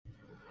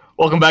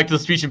Welcome back to the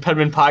Speech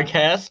Impediment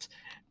Podcast.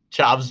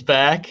 Chob's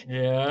back.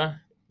 Yeah,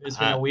 it's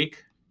been a week.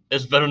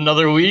 It's been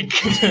another week.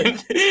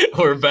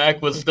 We're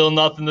back with still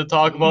nothing to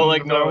talk about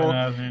like normal.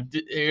 Have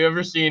you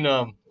ever seen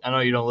I know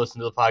you don't listen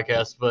to the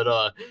podcast,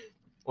 but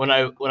when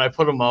I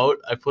put them out,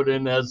 I put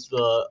in as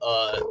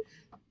the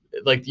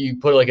like you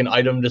put like an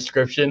item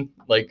description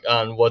like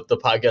on what the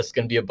podcast is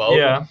going to be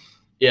about.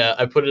 Yeah,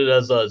 I put it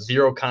as a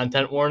 0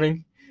 content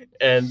warning,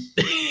 and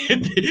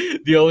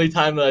the only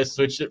time that I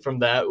switched it from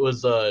that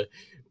was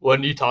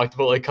when you talked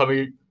about like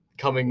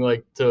coming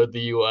like to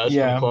the U.S.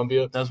 from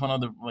Colombia. That's one of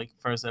the like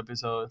first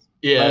episodes.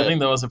 Yeah, but I think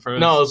that was the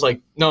first. No, it was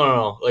like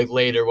no, like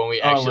later when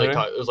we actually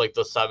talked. It was like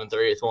the 7th or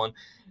 8th one.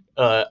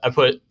 I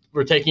put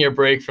we're taking a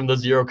break from the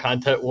 0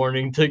 content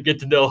warning to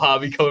get to know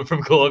Javi coming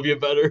from Colombia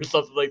better or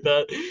something like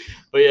that.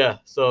 But yeah,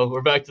 so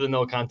we're back to the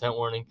no content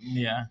warning.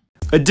 Yeah.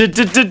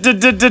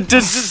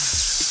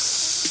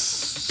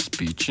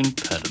 Speech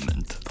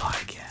Impediment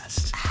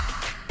Podcast.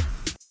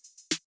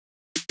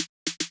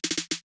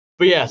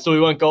 But yeah, so we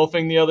went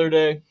golfing the other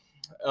day.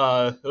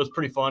 It was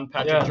pretty fun.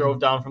 Patrick drove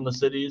down from the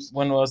cities.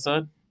 When was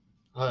that?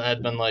 It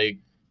had been like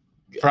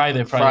Friday.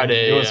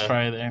 It was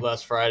Friday.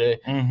 Last Friday.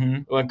 Mm-hmm.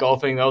 We went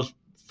golfing. That was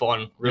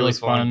fun. Really was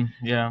fun.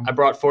 Yeah. I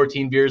brought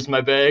 14 beers in my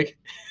bag.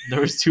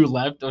 There was 2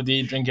 left, or did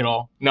you drink it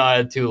all? No, I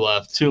had 2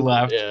 left. 2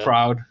 left. Yeah.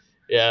 Proud.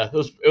 Yeah, it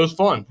was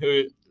fun.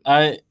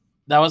 That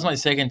was my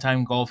second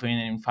time golfing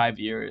in 5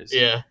 years.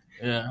 Yeah.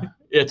 Yeah.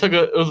 Yeah.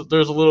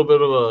 There's a little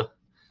bit of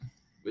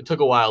it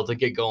took a while to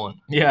get going.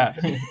 Yeah.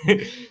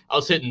 I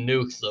was hitting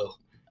nukes though.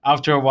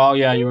 After a while,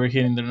 yeah, you were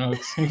hitting the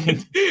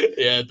nukes.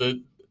 Yeah,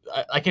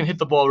 I can hit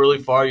the ball really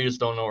far. You just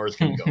don't know where it's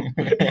going to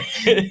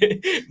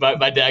go.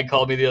 My dad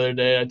called me the other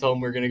day. I told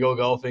him we were going to go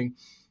golfing,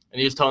 and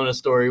he was telling a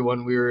story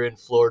when we were in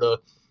Florida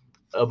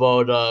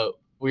about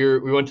we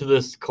went to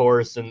this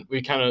course, and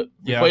we kind of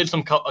played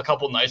a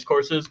couple nice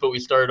courses, but we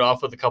started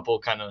off with a couple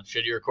kind of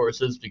shittier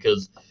courses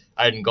because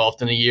I hadn't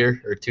golfed in a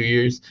year or 2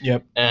 years.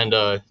 Yep. And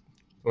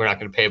we're not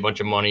going to pay a bunch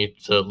of money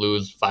to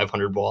lose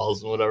 500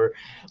 balls and whatever.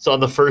 So on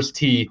the first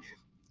tee,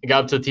 I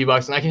got up to the tee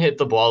box, and I can hit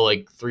the ball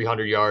like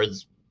 300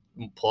 yards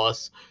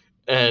plus.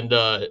 And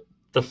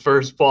the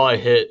first ball I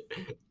hit,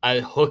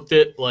 I hooked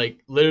it like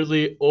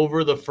literally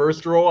over the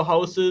first row of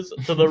houses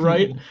to the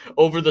right,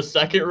 over the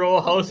second row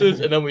of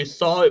houses, and then we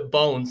saw it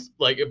bounce.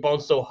 Like it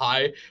bounced so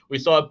high, we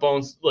saw it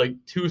bounce like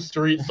 2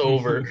 streets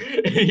over.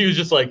 And he was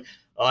just like,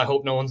 oh, I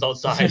hope no one's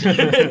outside.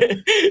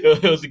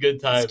 It was a good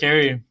time.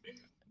 Scary.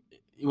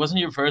 It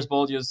wasn't your first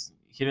ball just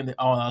hitting the...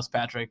 Oh, that was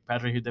Patrick.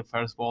 Patrick hit the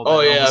first ball.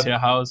 Oh, yeah. Hit a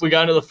house. We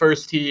got into the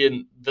first tee,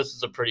 and this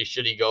is a pretty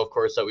shitty golf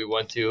course that we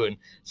went to. And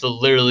so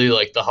literally,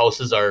 like, the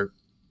houses are,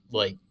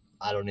 like,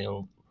 I don't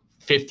know,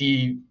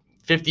 50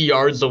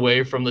 yards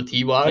away from the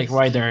tee box. Like,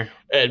 right there.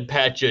 And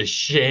Pat just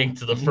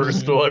shanked the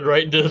first one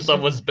right into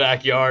someone's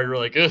backyard. We're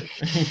like, ugh,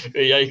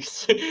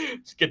 yikes.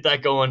 Let's get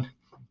that going.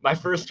 My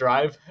first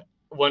drive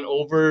went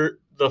over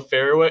the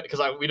fairway because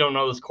we don't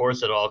know this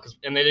course at all,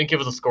 and they didn't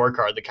give us a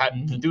scorecard.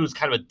 The dude was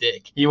kind of a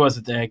dick. He was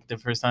a dick the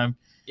first time.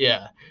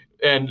 Yeah,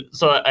 and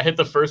so I hit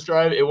the first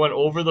drive. It went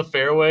over the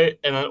fairway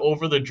and then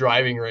over the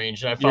driving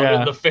range, and I found it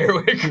in the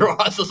fairway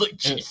across. I was like,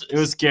 Jesus. It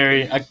was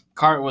scary. A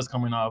car was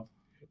coming up.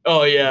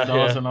 Oh yeah, that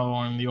was another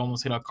one. You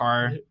almost hit a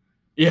car.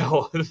 Yeah,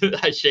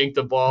 I shanked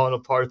the ball on a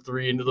par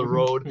 3 into the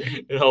road,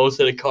 and I almost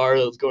hit a car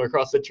that was going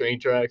across the train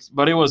tracks.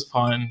 But it was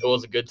fun. It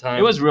was a good time.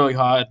 It was really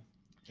hot.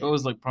 It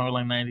was like probably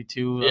like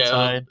 92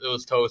 outside. It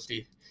was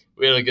toasty.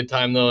 We had a good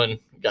time though, and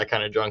got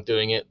kind of drunk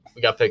doing it.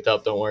 We got picked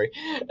up, don't worry.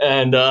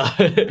 And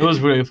it was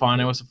really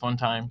fun. It was a fun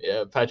time.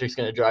 Yeah, Patrick's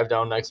gonna drive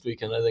down next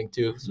weekend, I think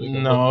too. So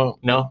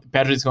no.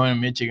 Patrick's going to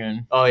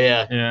Michigan. Oh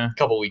yeah, yeah. A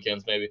couple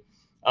weekends maybe.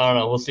 I don't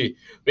know. We'll see.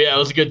 But yeah, it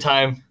was a good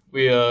time.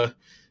 We I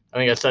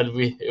think I said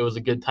it was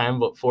a good time,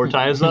 but 4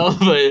 times now.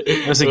 But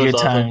it was a good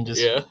time.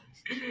 Yeah,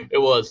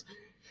 it was.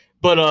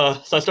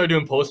 But so I started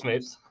doing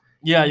Postmates.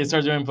 Yeah, you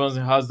started doing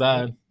Postmates. How's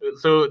that?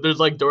 So there's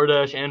like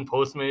DoorDash and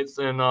Postmates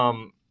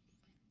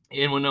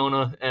in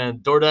Winona, and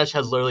DoorDash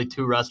has literally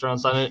 2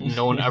 restaurants on it, and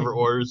no one ever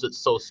orders. It's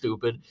so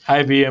stupid.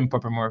 Hy-Vee and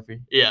Papa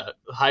Murphy. Yeah,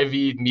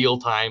 Hy-Vee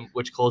Mealtime,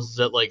 which closes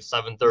at like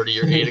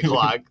 7:30 or 8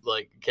 o'clock.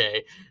 Like,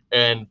 okay,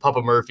 and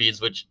Papa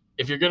Murphy's, which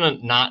if you're gonna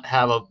not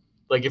have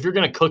if you're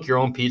gonna cook your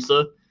own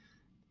pizza,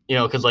 you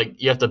know, because like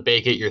you have to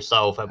bake it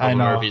yourself at Papa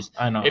Murphy's.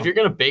 I know. If you're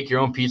gonna bake your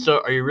own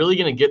pizza, are you really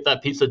gonna get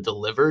that pizza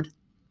delivered?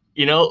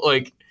 You know,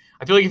 like.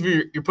 I feel like if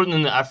you're putting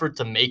in the effort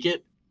to make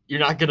it, you're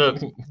not gonna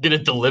get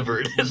it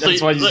delivered.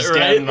 That's why you just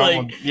get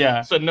normal.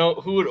 Yeah. So no,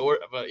 who would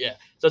order? But yeah,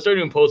 so I started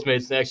doing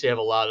Postmates. They actually have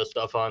a lot of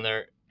stuff on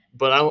there,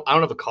 but I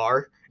don't have a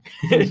car,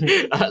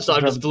 so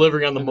I'm just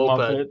delivering on the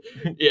moped.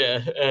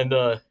 Yeah, and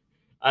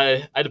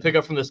I had to pick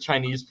up from this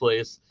Chinese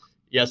place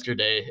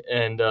yesterday,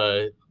 and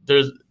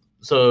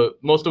so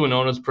most of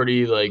Winona's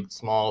pretty like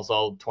small. It's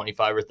all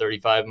 25 or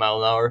 35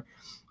 mile an hour.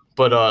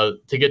 But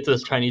to get to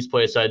this Chinese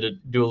place, I had to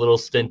do a little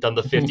stint on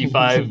the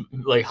 55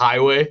 like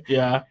highway.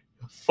 Yeah.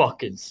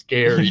 Fucking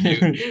scary,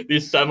 dude.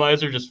 These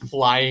semis are just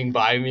flying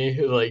by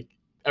me. Like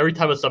every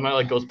time a semi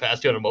like goes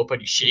past you on a moped,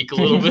 you shake a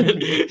little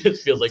bit. It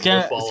feels like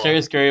you're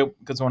falling. Scary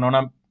because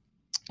Winona,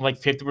 like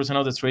 50%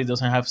 of the street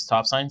doesn't have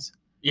stop signs.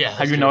 Yeah.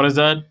 Have you noticed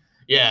that?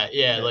 Yeah.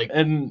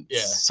 And yeah.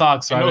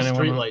 sucks, And right? no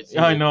streetlights.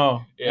 Yeah, I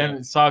know. Yeah. And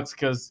it sucks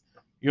because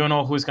you don't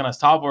know who's gonna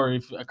stop or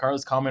if a car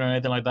is coming or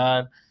anything like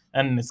that.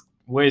 And it's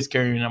way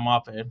scarier than a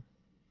moped.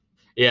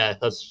 Yeah,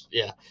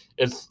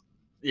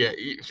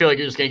 you feel like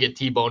you're just gonna get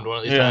T-boned one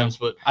of these times,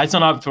 but I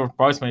signed up for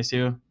Postmates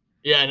too.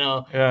 Yeah, I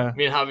know. Yeah.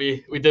 Me and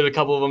Javi, we did a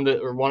couple of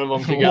them, or one of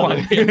them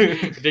together. We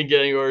didn't get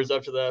any orders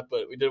after that,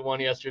 but we did one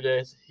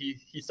yesterday. So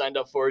he signed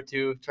up for it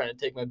too, trying to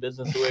take my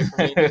business away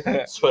from me.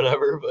 It's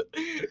whatever, but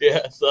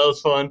yeah, so that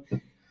was fun.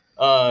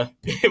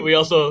 We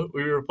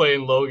were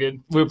playing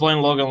Logan. We were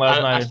playing Logan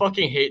last night. I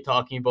fucking hate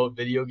talking about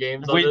video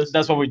games.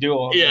 That's what we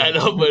do. Yeah, I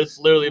know, but it's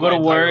literally go to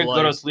work, life.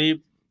 Go to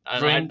sleep. I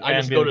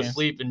just go to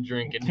sleep and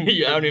drink, and I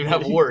don't even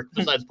have work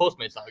besides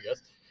Postmates now, I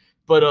guess.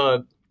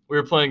 But we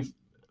were playing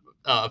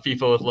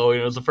FIFA with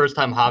Logan. It was the first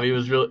time Javi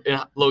was really.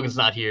 Logan's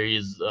not here;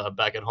 he's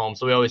back at home.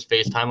 So we always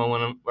FaceTime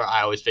him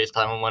I always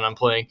FaceTime him when I'm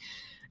playing,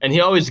 and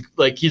he always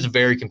he's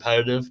very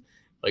competitive,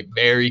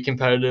 very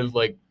competitive.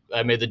 Like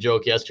I made the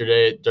joke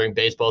yesterday during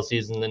baseball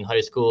season in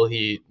high school,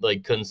 he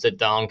couldn't sit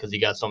down because he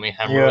got so many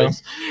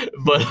hemorrhoids. Yeah.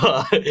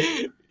 But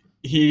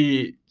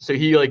he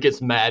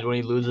gets mad when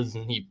he loses,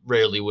 and he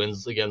rarely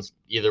wins against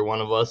either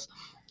one of us.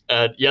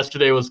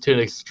 Yesterday was to an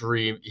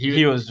extreme.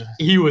 He was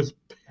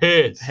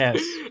pissed.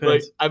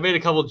 I made a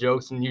couple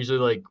jokes, and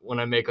usually when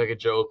I make a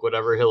joke,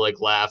 whatever, he'll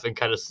laugh and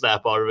kind of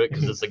snap out of it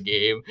because it's a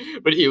game.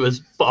 But he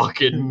was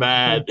fucking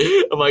mad.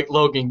 I'm like,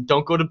 Logan,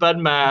 don't go to bed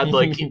mad.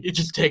 You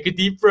just take a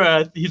deep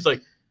breath. He's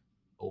like,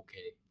 okay.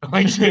 I'm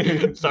like,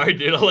 sorry,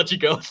 dude, I'll let you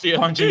go. See ya.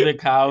 Punching the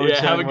couch.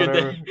 Yeah, have a good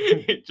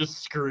day.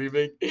 Just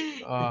screaming.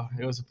 Oh,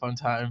 it was a fun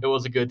time. It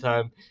was a good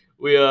time.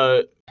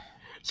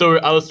 So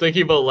I was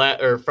thinking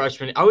about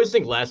freshman. I always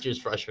think last year's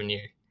freshman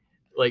year.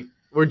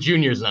 We're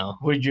juniors now.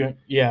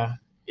 Yeah.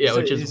 Yeah,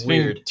 which is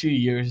weird. Been 2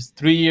 years,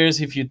 3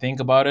 years if you think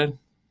about it.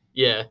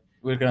 Yeah.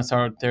 We're gonna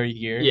start our third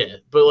year. Yeah,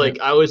 but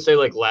I always say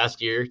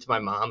last year to my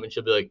mom, and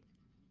she'll be like,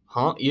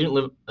 "Huh? You didn't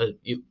live?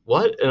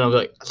 What?" And I'll be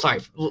like,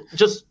 "Sorry,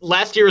 just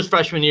last year was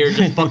freshman year.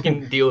 Just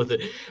fucking deal with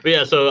it." But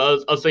yeah, so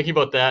I was thinking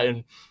about that,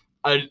 and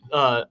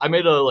I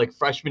made a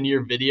freshman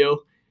year video.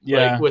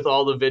 Yeah. With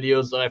all the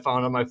videos that I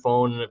found on my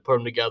phone, and I put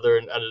them together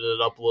and edited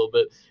it up a little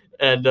bit,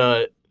 and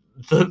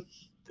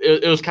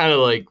it was kind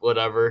of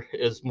whatever.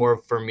 It's more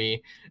for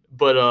me,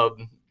 but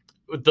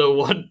the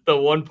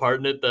one part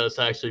in it that's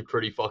actually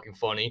pretty fucking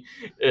funny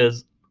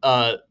is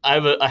I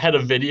had a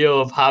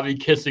video of Javi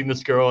kissing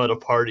this girl at a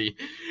party,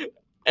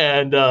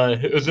 and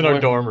it was in our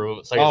dorm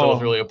room. So I guess it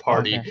wasn't really a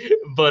party, okay.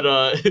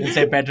 But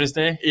St. Patrick's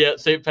Day. Yeah,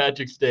 St.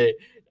 Patrick's Day,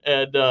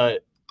 and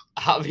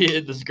Javi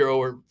and this girl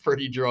were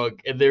pretty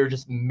drunk, and they were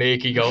just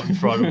making out in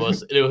front of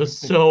us, and it was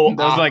so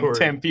There was awkward.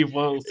 10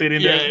 people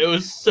sitting there. Yeah, it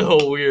was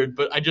so weird,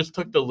 but I just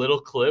took the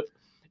little clip,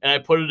 and I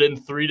put it in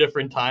 3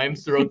 different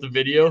times throughout the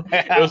video.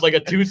 It was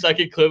a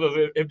 2-second clip of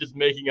him just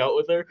making out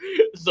with her.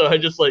 So I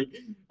just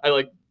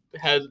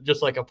had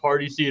just a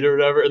party scene or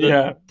whatever, and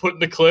then put in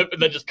the clip, and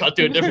then just cut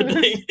to a different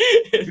thing.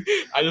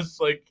 I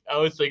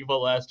always think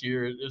about last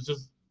year. It's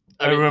just.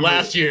 I remember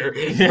last year,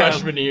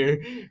 freshman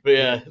year. But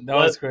yeah, that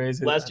was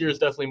crazy. Last year is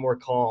definitely more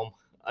calm.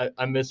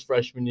 I miss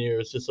freshman year.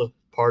 It's just a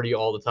party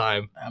all the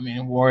time. I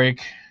mean, work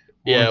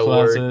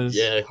classes.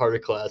 Harder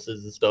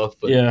classes and stuff.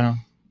 But yeah,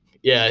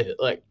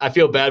 I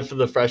feel bad for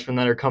the freshmen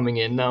that are coming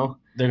in now.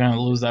 They're gonna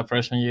lose that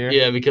freshman year.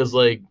 Yeah, because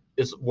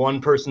it's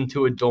one person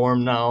to a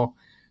dorm now,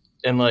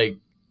 and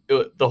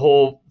the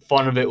whole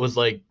fun of it was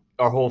not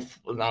our whole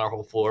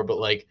floor, but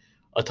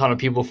a ton of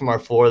people from our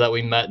floor that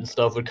we met and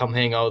stuff would come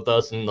hang out with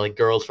us, and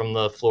girls from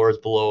the floors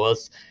below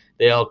us,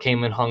 they all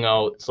came and hung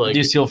out. So do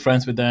you still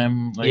friends with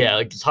them?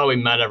 It's how we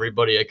met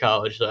everybody at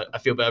college. So I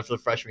feel bad for the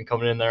freshmen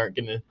coming in that aren't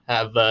gonna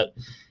have that.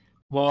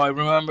 Well, I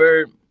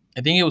remember,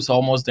 I think it was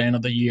almost the end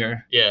of the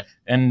year. Yeah.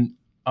 And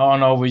I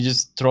don't know, we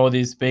just throw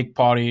this big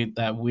party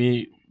that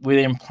we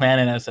didn't plan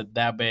it as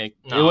that big.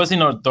 No. It was in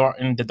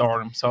the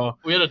dorm. So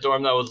we had a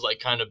dorm that was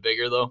kind of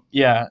bigger though.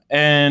 Yeah,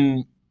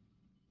 and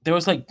there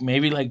was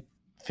maybe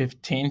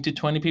 15 to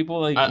 20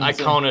 people. I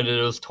counted it.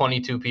 It was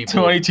 22 people.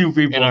 22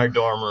 people in our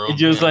dorm room. It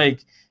just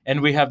and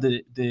we have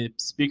the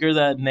speaker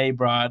that Nate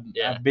brought,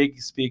 a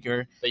big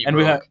speaker, and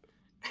we have.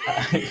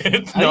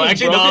 No,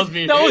 actually, that was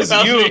me. That was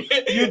you.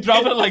 You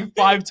dropped it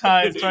 5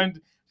 times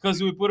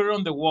because we put it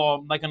on the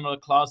wall, in a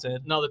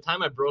closet. No, the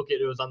time I broke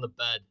it, it was on the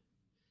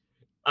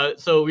bed.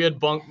 So we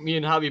had me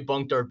and Javi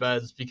bunked our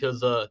beds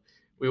because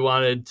we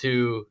wanted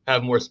to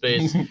have more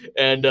space,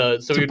 and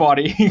so to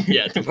party.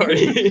 Yeah, to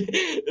party.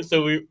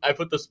 So I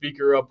put the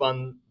speaker up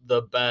on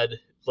the bed,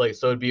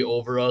 so it'd be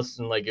over us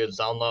and it would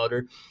sound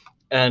louder.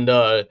 And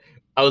I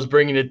was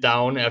bringing it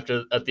down at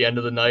the end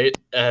of the night,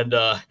 and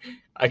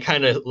I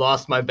kind of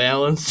lost my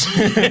balance,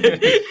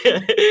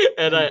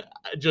 and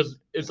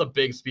it's a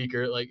big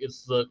speaker,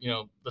 it's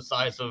the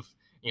size of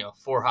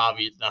 4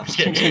 Javis. No, I'm just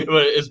kidding.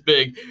 But it's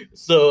big.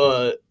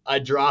 So I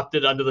dropped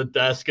it under the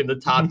desk, and the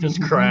top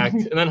just cracked.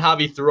 And then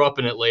Javi threw up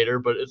in it later,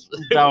 but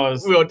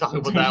we won't talk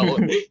about that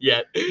one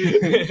yet.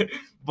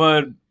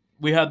 But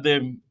we had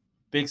the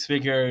big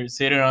speaker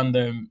sitting on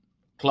the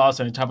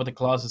closet, on top of the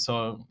closet,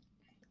 so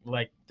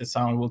like the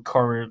sound will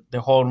cover the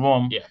whole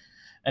room. Yeah.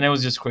 And it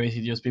was just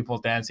crazy, just people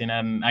dancing,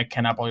 and I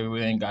cannot believe we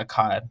didn't got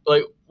caught.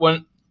 Like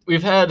when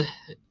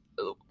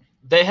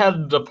they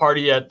had the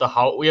party at the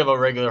house. We have a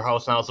regular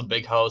house now. It's a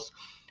big house.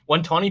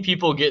 When 20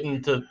 people get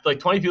into, like,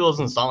 20 people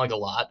doesn't sound like a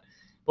lot,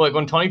 but like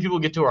when 20 people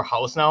get to our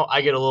house now,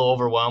 I get a little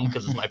overwhelmed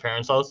because it's my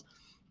parents' house.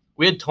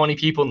 We had 20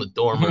 people in the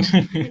dorm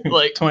room,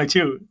 like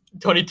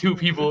 22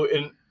 people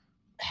in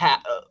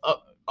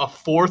a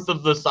fourth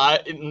of the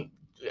size.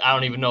 I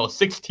don't even know,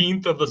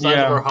 16th of the size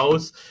of our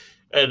house,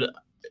 and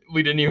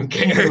we didn't even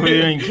care. We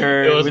didn't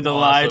care. It was with the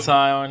awesome. lights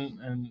on,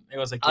 and it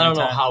was like I don't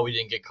know how we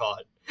didn't get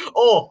caught.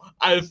 Oh,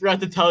 I forgot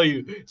to tell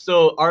you.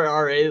 So our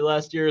RA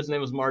last year, his name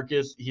was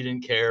Marcus. He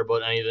didn't care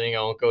about anything. I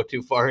won't go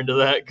too far into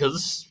that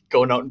because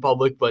going out in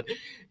public. But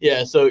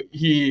yeah, so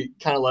he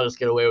kind of let us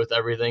get away with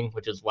everything,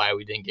 which is why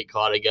we didn't get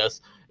caught, I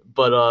guess.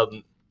 But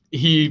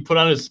he put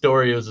on his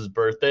story. It was his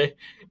birthday,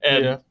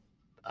 and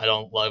I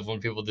don't love when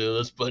people do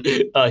this, but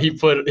he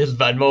put his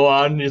Venmo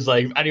on. And he's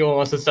like, anyone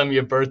wants to send me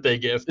a birthday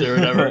gift or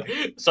whatever.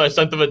 So I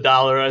sent him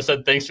 $1. And I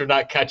said, thanks for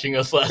not catching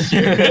us last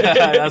year.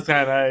 That's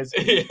kind of nice.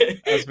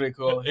 That's pretty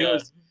cool.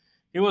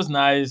 He was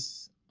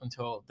nice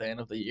until the end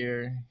of the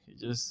year. He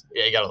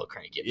got a little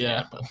cranky.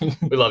 Yeah.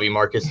 We love you,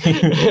 Marcus.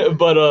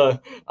 But I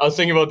was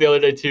thinking about the other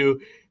day too.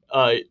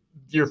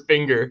 Your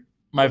finger.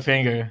 My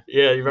finger.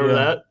 Yeah, you remember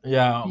that?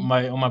 Yeah, on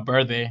my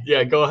birthday.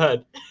 Yeah, go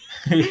ahead.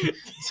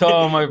 So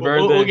on my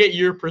birthday, we'll get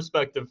your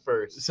perspective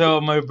first. So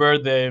on my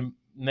birthday,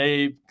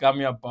 Nate got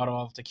me a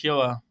bottle of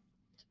tequila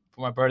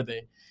for my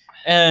birthday,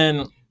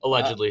 and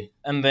allegedly.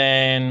 And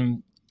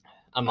then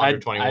I'm under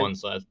 21,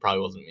 so that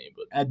probably wasn't me.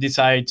 But I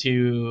decided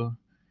to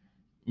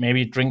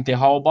maybe drink the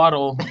whole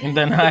bottle in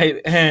the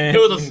night. And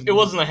it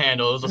wasn't a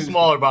handle; it was a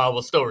smaller bottle,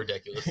 but still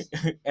ridiculous.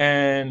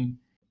 And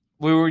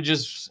we were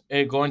just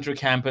going through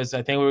campus.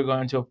 I think we were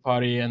going to a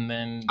party, and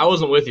then I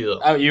wasn't with you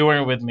though. Oh, you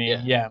weren't with me.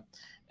 Yeah.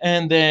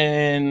 And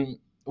then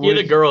we had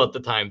a girl at the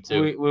time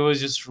too. We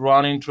was just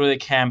running through the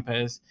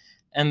campus,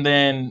 and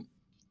then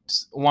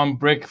one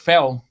brick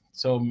fell.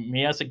 So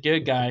me as a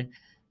good guy,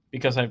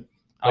 because I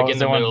was in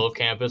the middle of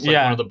campus, like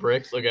one of the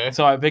bricks. Okay.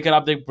 So I picked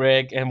up the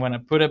brick, and when I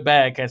put it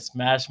back, I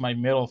smashed my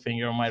middle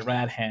finger on my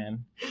right hand,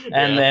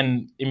 and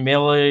then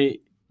immediately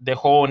the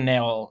whole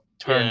nail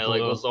turned blue.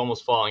 Like it was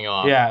almost falling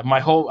off. Yeah,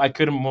 I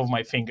couldn't move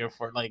my finger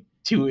for like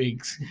 2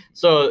 weeks.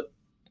 So.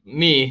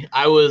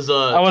 I was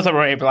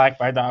already black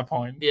by that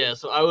point. Yeah,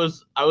 so I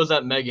was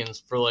at Megan's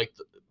for like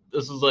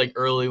this was like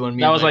early when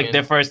that was like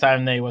the first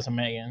time Nate was at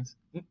Megan's.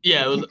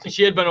 Yeah, it was.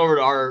 She had been over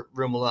to our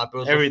room a lot,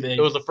 but it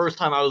was the first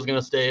time I was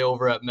gonna stay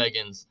over at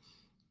Megan's,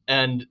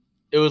 and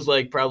it was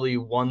like probably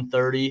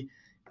 1:30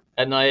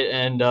 at night,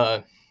 and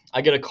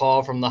I get a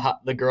call from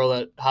the girl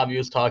that Javi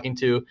was talking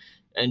to,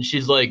 and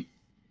she's like,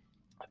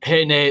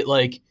 "Hey Nate,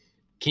 like,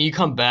 can you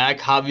come back?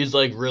 Javi's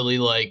like really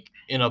like."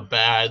 In a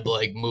bad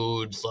like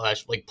mood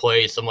 / like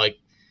place. I'm like,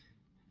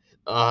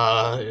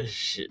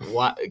 shit,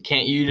 why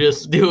can't you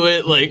just do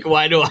it? Like,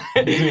 why do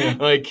I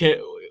like can't?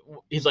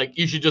 He's like,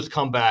 you should just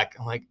come back.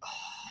 I'm like,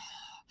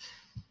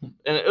 oh.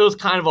 And it was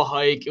kind of a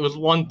hike. It was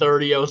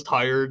 1:30. I was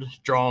tired,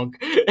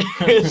 drunk.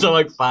 So I'm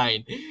like,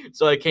 fine.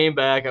 So I came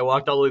back. I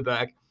walked all the way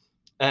back.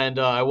 And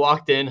I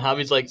walked in.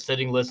 Javi's like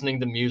sitting listening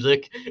to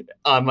music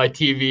on my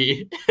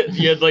TV.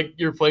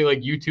 You're playing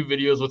like YouTube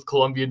videos with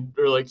Colombian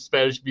or like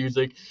Spanish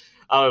music.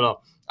 I don't know.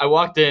 I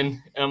walked in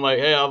and I'm like,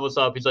 hey, what's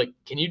up? He's like,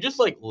 can you just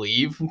like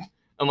leave?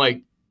 I'm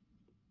like,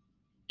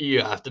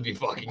 you have to be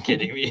fucking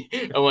kidding me.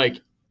 I'm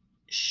like,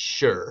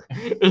 sure.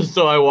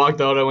 So I walked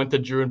out. I went to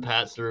Drew and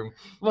Pat's room.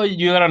 Well,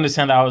 you gotta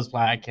understand that I was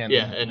black. And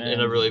in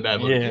a really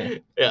bad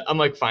mood. Yeah. I'm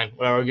like, fine,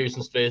 whatever. I'll give you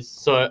some space.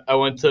 So I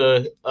went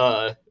to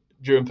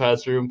Drew and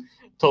Pat's room,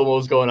 told him what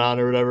was going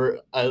on or whatever.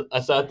 I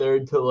sat there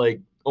until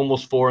like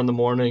almost 4 a.m.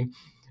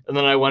 And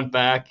then I went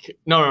back.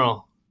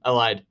 No. I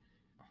lied.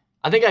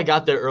 I think I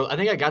got there early. I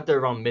think I got there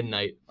around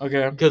midnight.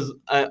 Okay. Because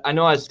I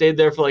know I stayed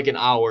there for like an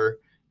hour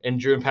in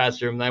Drew and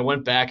Pat's room. And I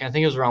went back. I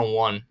think it was around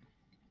 1.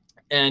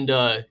 And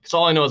because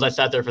all I know is I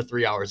sat there for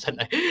 3 hours that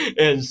night.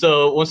 And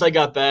so once I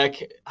got back,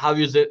 he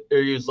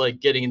was like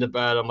getting into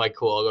bed. I'm like,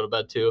 cool, I'll go to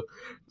bed too.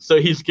 So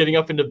he's getting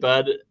up into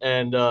bed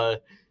and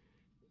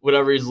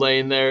whatever, he's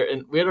laying there.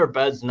 And we had our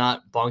beds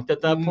not bunked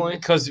at that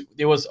point. Because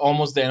it was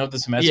almost the end of the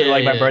semester.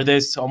 My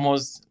birthday's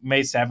almost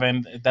May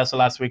 7th. That's the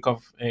last week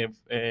of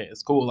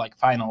school, like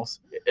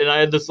finals. And I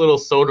had this little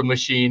soda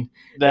machine.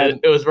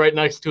 It was right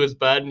next to his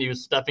bed, and he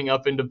was stepping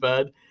up into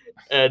bed.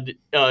 And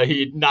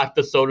he knocked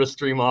the soda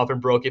stream off and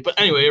broke it. But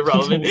anyway,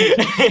 irrelevant.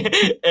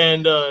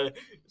 And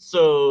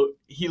so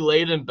he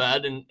laid in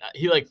bed, and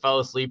he like fell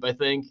asleep, I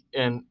think.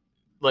 And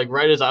like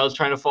right as I was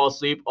trying to fall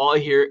asleep, all I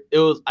hear,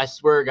 I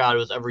swear to God, it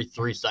was every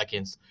 3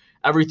 seconds.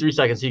 Every 3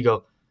 seconds, he'd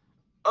go,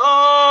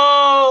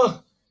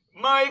 oh,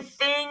 my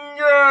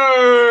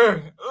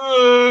finger.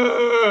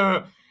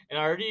 And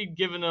I already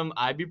given him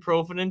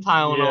ibuprofen and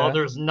Tylenol. Yeah.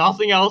 There's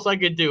nothing else I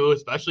could do,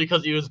 especially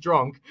because he was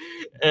drunk.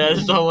 And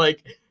so I'm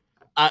like,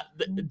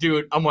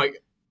 dude, I'm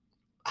like,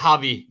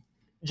 Javi,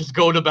 just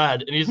go to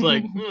bed. And he's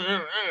like,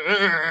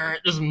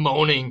 just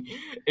moaning.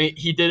 And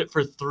he did it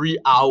for 3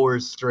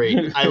 hours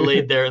straight. I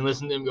laid there and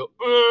listened to him go,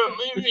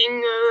 my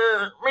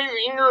finger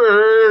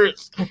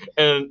hurts.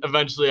 And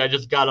eventually I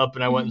just got up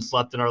and I went and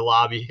slept in our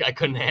lobby. I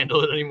couldn't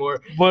handle it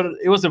anymore. But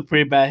it was a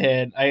pretty bad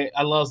hit.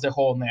 I lost the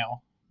whole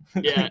nail.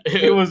 Yeah,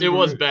 it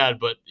was bad,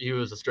 but he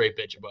was a straight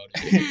bitch about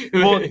it.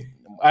 Well,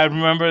 I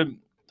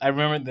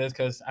remember this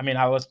because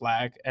I was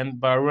black,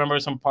 but I remember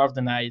some part of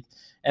the night,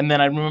 and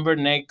then I remember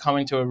Nick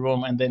coming to a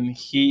room, and then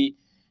he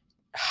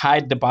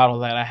hid the bottle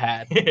that I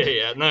had.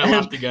 Yeah, and then I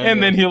left again.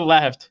 And then he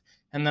left,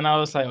 and then I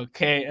was like,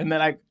 okay, and then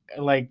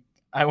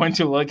I went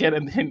to look at it,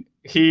 and then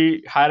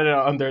he hid it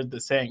under the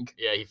sink.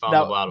 Yeah, he found the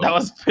bottle. That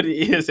was pretty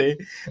easy,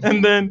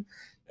 and then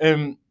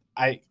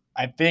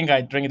I think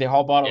I drank the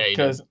whole bottle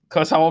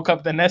because I woke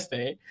up the next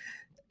day.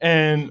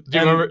 And do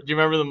you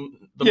remember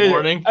the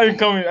morning? I'm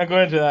going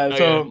to that. Okay.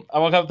 So I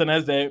woke up the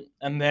next day,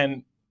 and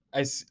then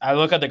I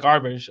look at the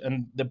garbage,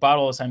 and the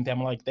bottle is empty.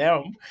 I'm like,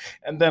 damn.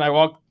 And then I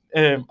walk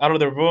out of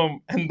the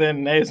room, and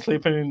then Nate's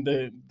sleeping in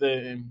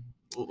the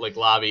like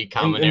lobby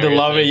common in area the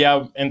lobby,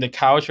 thing. In the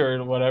couch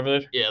or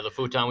whatever. Yeah, the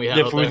futon we had.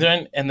 The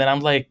futon, and then I'm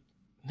like,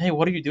 hey,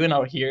 what are you doing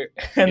out here?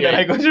 And then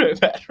I go to the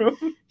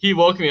bathroom. He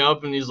woke me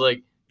up, and he's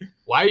like,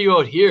 why are you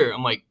out here?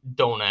 I'm like,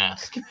 don't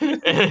ask.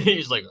 And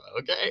he's like,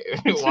 okay.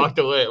 He walked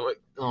away. I'm like,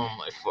 oh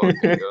my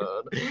fucking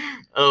God.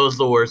 That was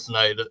the worst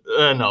night.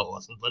 No, it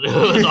wasn't, but it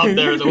was up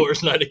there the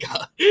worst night it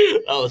got.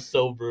 That was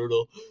so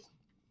brutal.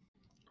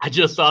 I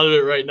just thought of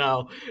it right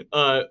now.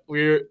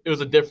 It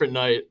was a different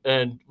night,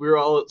 and we were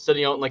all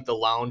sitting out in like the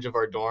lounge of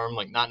our dorm,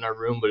 like not in our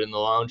room, but in the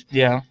lounge.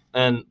 Yeah.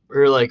 And we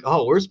were like,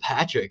 oh, where's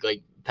Patrick?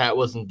 Like Pat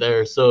wasn't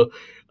there. So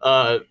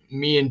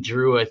me and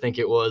Drew, I think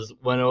it was,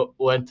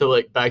 went to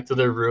like back to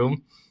their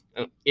room.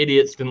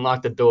 Idiots didn't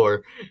lock the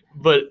door,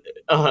 but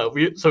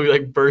we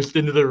like burst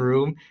into the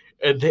room,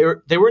 and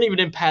they weren't even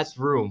in Pat's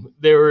room.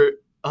 They were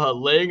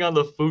laying on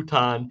the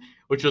futon,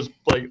 which was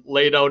like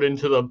laid out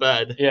into the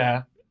bed.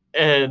 Yeah.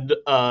 And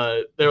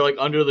they're like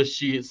under the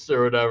sheets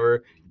or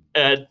whatever,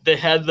 and they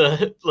had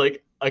the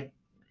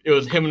it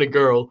was him and a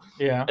girl.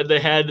 Yeah. And they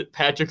had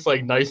Patrick's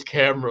like nice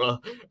camera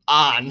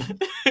on,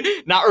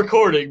 not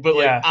recording, but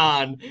like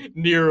on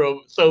near him.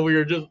 So we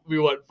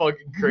went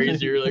fucking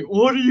crazy. We were like,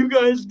 what are you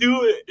guys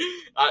doing?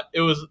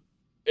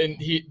 And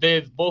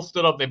they both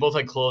stood up. They both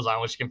had clothes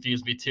on, which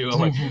confused me too. I'm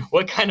like,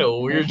 what kind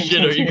of weird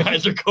shit are you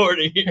guys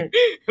recording?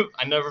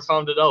 I never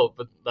found it out,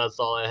 but that's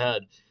all I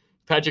had.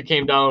 Patrick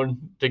came down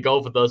to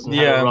golf with us and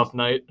had a rough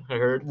night, I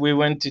heard. We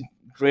went to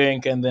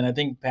drink, and then I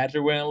think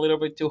Patrick went a little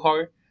bit too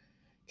hard.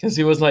 Because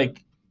he was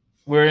like,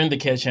 we're in the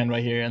kitchen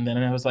right here. And then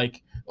I was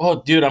like,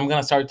 oh, dude, I'm going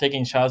to start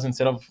taking shots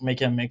instead of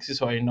making a mix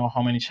so I know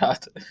how many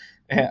shots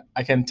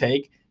I can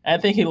take. And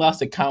I think he lost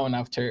the count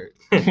after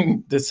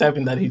the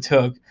 7 that he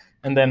took.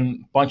 And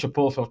then a bunch of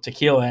pools of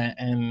tequila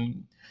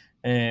and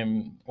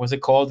what's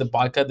it called? The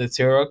vodka, the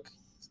Ciroc?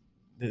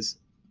 This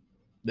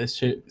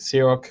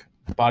Ciroc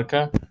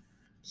vodka?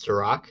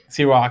 Ciroc,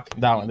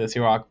 that one, the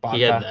Ciroc vodka.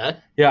 He had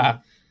that? Yeah.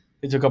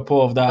 He took a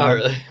pull of that. Oh,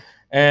 really?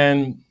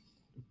 And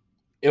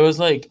it was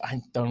like,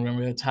 I don't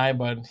remember the time,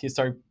 but he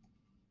started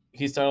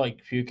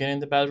like puking in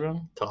the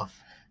bathroom.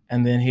 Tough.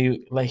 And then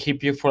he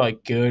puked for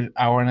like good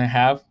hour and a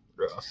half.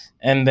 Rough.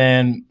 And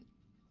then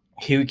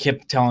he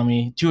kept telling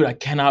me, dude, I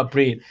cannot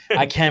breathe.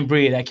 I can't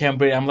breathe.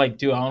 I'm like,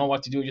 dude, I don't know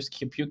what to do. Just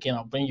keep puking.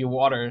 I'll bring you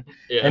water.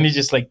 Yeah. And he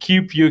just like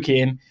keep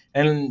puking.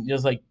 And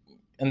just like,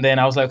 and then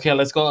I was like, okay,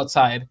 let's go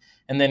outside.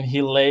 And then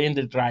he lay in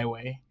the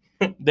driveway.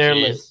 There,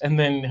 and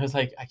then he was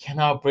like, I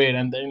cannot breathe.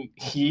 And then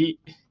he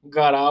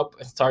got up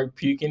and started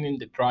puking in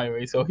the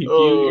driveway. So he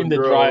puked in the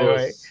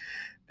driveway.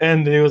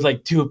 And he was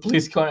like, dude,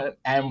 please call an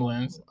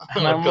ambulance.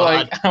 And I'm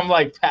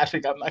like,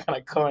 Patrick, I'm not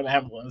gonna call an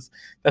ambulance.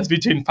 That's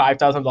between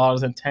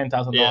 $5,000 and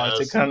 $10,000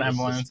 to call an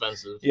ambulance.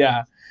 Expensive.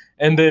 Yeah.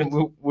 And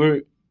then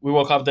we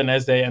woke up the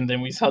next day, and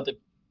then we saw the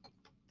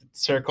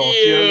circle.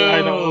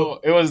 I know,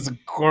 it was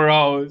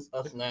gross.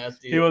 That's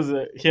nasty.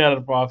 He had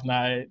a rough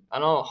night. I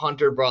know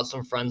Hunter brought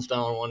some friends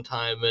down one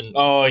time, and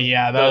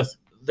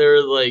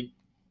they're like,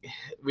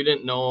 we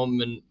didn't know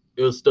him, and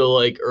it was still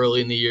like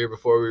early in the year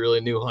before we really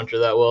knew Hunter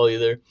that well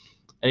either.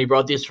 And he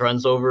brought these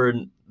friends over,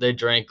 and they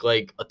drank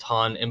like a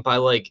ton. And by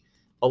like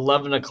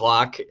 11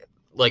 o'clock,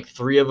 like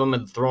 3 of them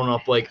had thrown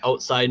up like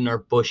outside in our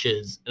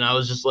bushes, and I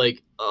was just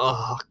like,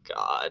 oh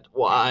God,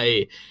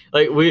 why?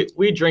 Like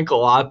we drink a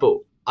lot, but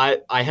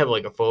I have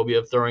like a phobia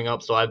of throwing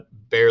up, so I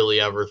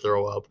barely ever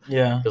throw up.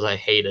 Yeah. Because I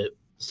hate it.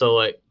 So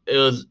like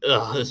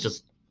it's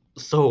just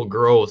so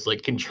gross.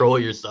 Like, control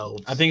yourself.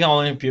 I think I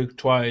only puked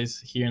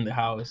twice here in the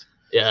house.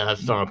 Yeah, I've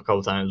thrown up a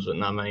couple times, but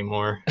not many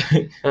more.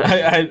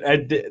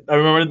 I did. I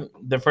remember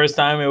the first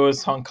time it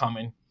was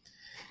homecoming,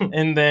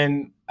 and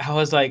then I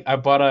was like, I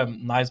bought a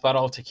nice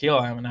bottle of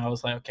tequila, and I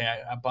was like,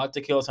 okay, I bought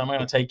tequila, so I'm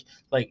gonna take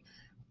like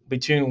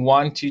between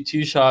 1 to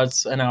 2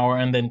 shots an hour,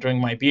 and then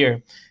drink my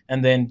beer,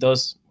 and then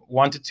those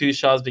 1 to 2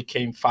 shots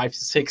became 5 to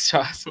 6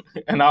 shots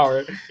an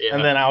hour,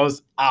 and then I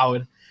was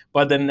out.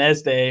 But the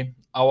next day,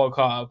 I woke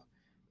up,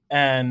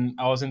 and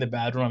I was in the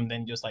bathroom,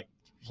 then just like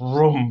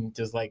room,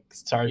 just like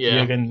start Yeah.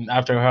 puking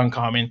after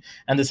homecoming.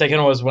 And the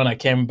second was when I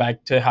came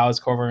back to the house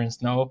covered in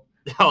snow.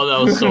 Oh, that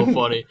was so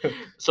funny.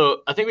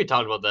 So I think we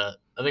talked about that.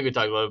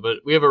 But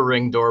we have a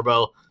Ring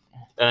doorbell,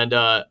 and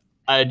I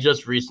had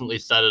just recently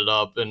set it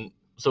up, and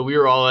so we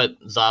were all at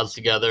Zaz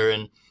together,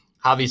 and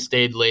Javi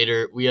stayed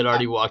later. We had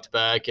already walked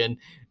back, and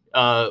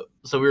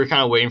so we were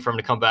kind of waiting for him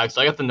to come back.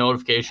 So I got the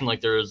notification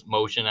like there was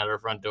motion at our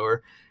front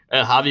door.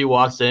 And Javi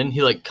walks in,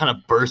 he like kind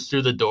of bursts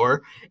through the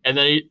door, and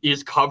then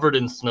he's covered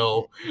in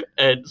snow,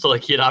 and so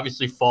like he had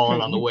obviously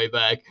fallen on the way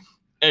back.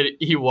 And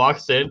he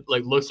walks in,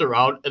 like looks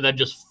around, and then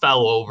just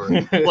fell over,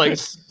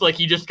 like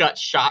he just got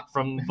shot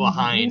from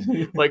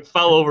behind, like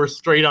fell over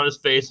straight on his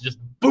face, just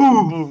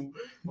boom.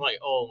 I'm like,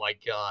 oh my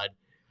god.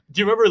 Do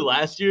you remember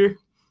last year?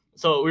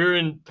 So we were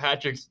in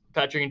Patrick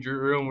and Drew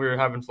room, we were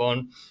having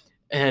fun,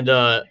 and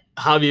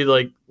Javi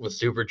like was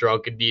super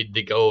drunk and needed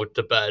to go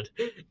to bed,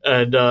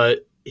 and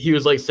he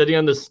was like sitting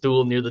on the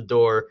stool near the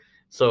door.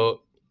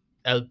 So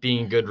as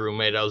being a good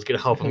roommate, I was gonna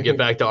help him get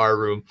back to our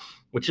room,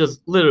 which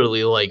is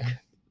literally like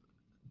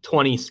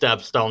 20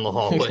 steps down the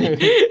hallway.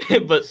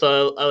 But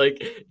so I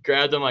like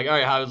grabbed him, like, all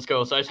right, how let's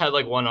go. So I just had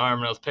like one arm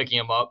and I was picking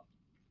him up,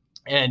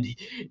 and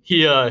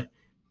he I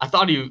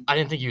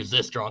didn't think he was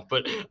this drunk,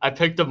 but I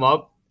picked him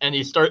up and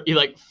he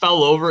like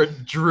fell over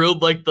and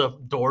drilled like the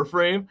door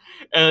frame,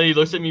 and he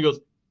looks at me and goes,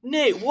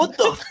 Nate, what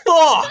the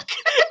fuck?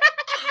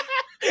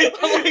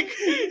 I'm like,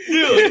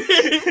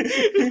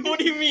 dude, what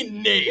do you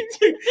mean, Nate?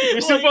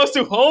 You're supposed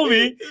to hold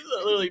me.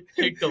 I literally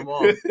picked him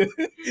up.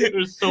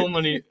 There's so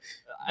many.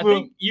 I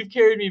think you've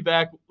carried me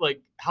back, like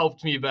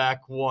helped me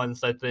back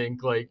once. I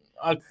think like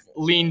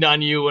leaned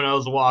on you when I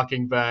was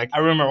walking back. I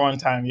remember one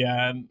time,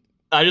 yeah.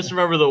 I just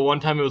remember the one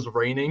time it was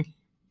raining.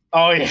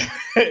 Oh yeah,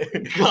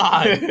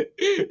 God,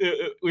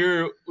 we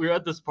were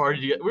at this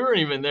party. We weren't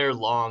even there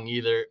long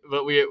either,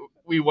 but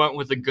we went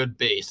with a good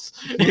base.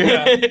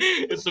 Yeah.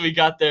 So we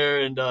got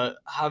there, and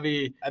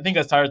Javi. I think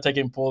I started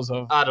taking pulls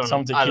of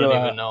some tequila. I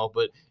don't even know,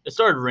 but it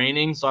started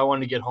raining, so I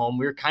wanted to get home.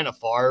 We were kind of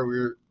far. We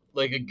were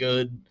like a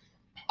good,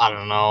 I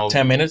don't know,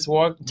 10 minutes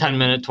walk,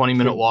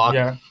 20-minute walk.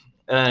 Yeah.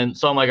 And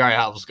so I'm like, all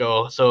right, let's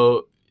go.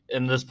 So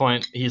at this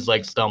point, he's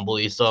like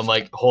stumbly, so I'm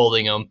like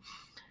holding him.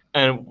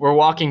 And we're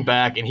walking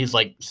back, and he's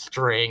like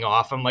straying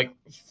off. I'm like,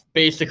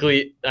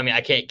 basically, I mean,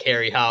 I can't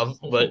carry Jav,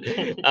 but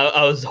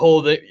I was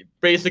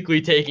basically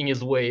taking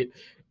his weight.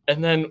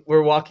 And then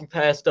we're walking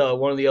past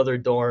one of the other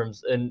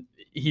dorms, and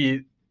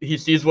he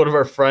sees one of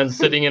our friends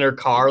sitting in her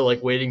car,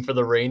 like waiting for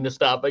the rain to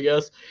stop, I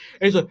guess.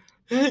 And he's like,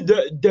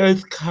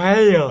 there's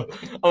Kaya.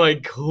 I'm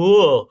like,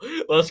 cool,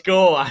 let's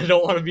go. I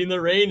don't want to be in the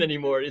rain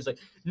anymore. And he's like,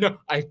 no,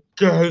 I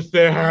guess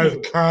there's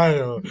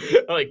Kaya. I'm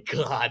like,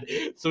 God.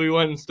 So we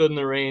went and stood in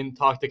the rain,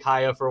 talked to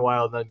Kaya for a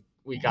while, and then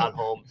we got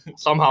home.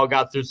 Somehow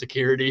got through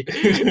security.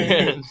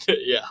 And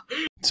yeah.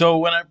 So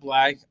when I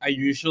black, I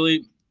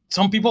usually,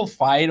 some people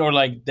fight or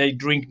like they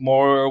drink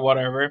more or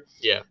whatever.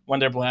 Yeah. When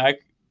they're black,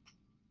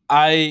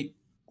 I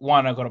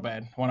want to go to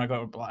bed when I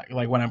go to black,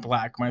 like when I'm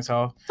black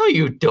myself. No,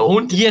 you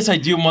don't. Yes, I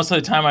do. Most of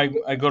the time I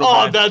go to bed.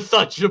 Oh, that's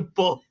such a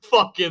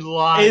fucking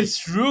lie. It's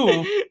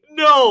true.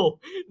 No.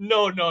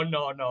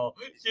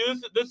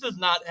 See, this is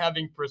not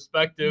having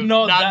perspective,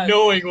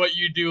 knowing what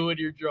you do when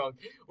you're drunk.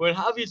 When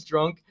Javi's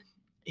drunk,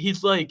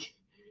 he's like,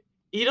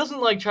 he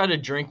doesn't like try to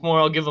drink more.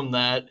 I'll give him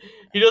that.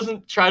 He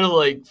doesn't try to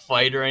like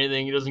fight or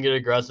anything. He doesn't get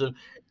aggressive.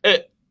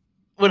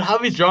 When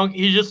Javi's drunk,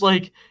 he just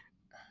like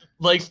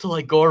likes to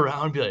like go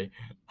around and be like,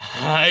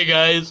 hi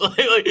guys,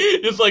 like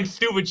just like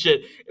stupid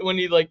shit. When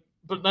he like,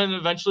 but then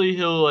eventually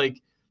he'll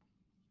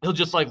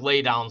just like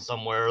lay down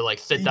somewhere or like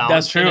sit down.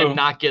 That's true. And then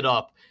not get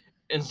up.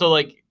 And so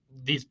like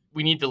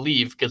we need to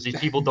leave because these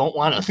people don't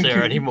want us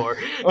there anymore.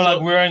 Or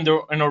like we're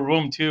in a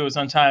room too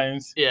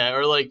sometimes. Yeah,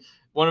 or like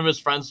one of his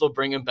friends will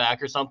bring him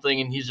back or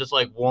something, and he's just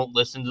like won't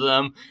listen to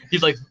them.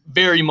 He's like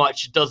very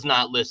much does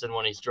not listen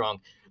when he's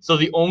drunk. So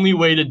the only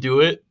way to do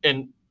it,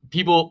 and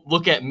people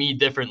look at me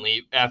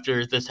differently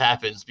after this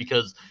happens,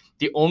 because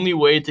the only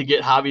way to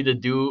get Javi to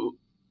do,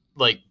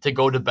 like, to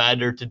go to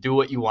bed or to do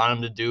what you want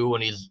him to do when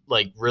he's,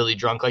 like, really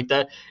drunk like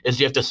that is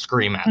you have to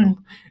scream at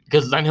him.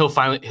 Because then he'll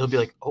be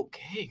like,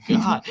 okay,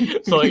 God.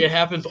 So, like, it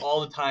happens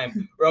all the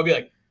time where I'll be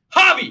like,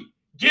 Javi,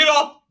 get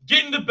up,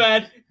 get into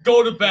bed,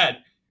 go to bed.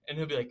 And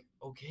he'll be like,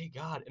 okay,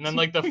 God. And then,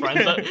 like, the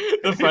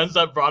friends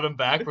that brought him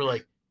back were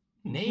like,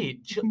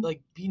 Nate, like,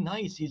 be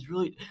nice. He's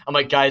really... I'm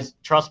like, guys,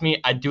 trust me,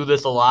 I do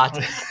this a lot.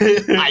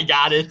 I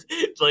got it.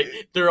 It's like,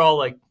 they're all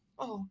like,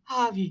 oh,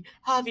 Javi,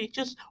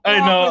 just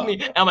walk with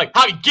me. And I'm like,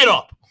 Javi, get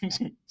up.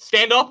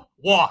 Stand up,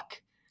 walk.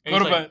 And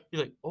go to bed. He's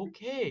like,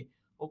 okay,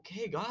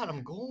 God,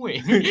 I'm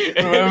going.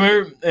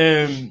 Remember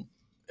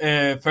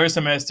first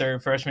semester,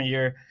 freshman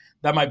year,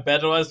 that my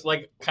bed was,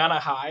 like, kind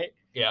of high?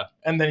 Yeah.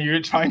 And then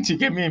you're trying to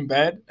get me in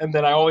bed, and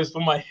then I always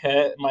put my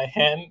hand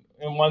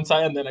in one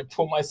side, and then I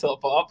pull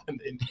myself up,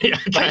 and then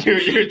like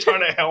you're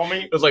trying to help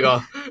me. It was like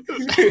I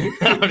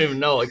don't even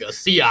know, like a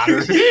sea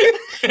otter.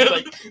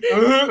 Like,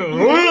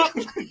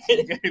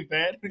 get in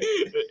bed.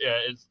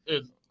 Yeah, it's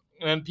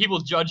and people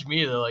judge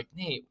me. They're like,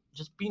 Nate,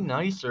 just be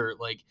nicer.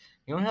 Like,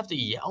 you don't have to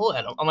yell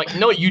at him. I'm like,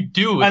 no, you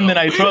do. And then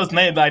I trust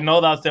Nate. I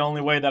know that's the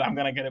only way that I'm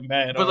gonna get in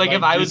bed. But like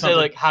if I would say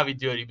like, Javi,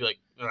 do it, he'd be like,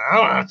 I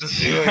don't have to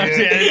do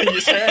anything you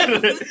said.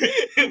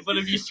 it. But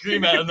if you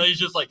scream at him, then he's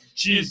just like,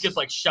 he just gets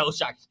like shell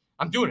shocked.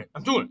 I'm doing it.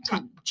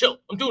 God, chill.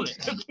 I'm doing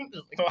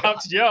it. I'll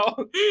have to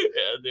yell.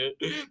 Yeah,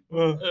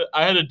 dude.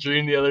 I had a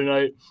dream the other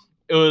night.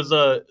 It was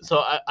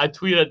so I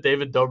tweet at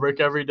David Dobrik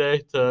every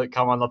day to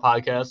come on the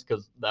podcast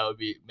because that would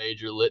be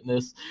major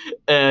litness.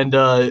 And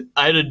I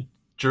had a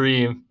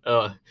dream.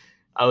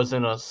 I was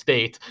in a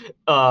state.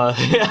 I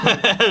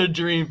had a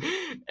dream,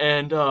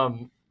 and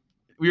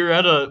we were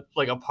at a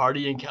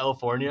party in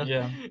California.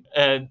 Yeah.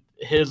 And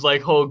his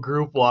like whole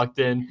group walked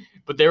in,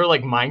 but they were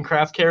like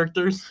Minecraft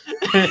characters.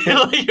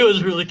 Like it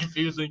was really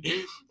confusing.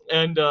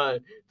 And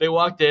they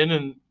walked in,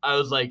 and I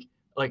was like,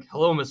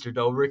 hello, Mr.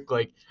 Dobrik.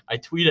 Like, I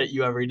tweet at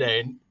you every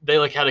day. And they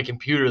like had a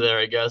computer there,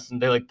 I guess,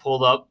 and they like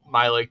pulled up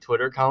my like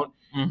Twitter account,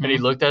 and he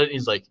looked at it, and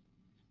he's like,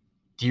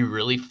 do you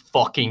really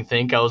fucking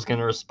think I was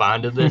gonna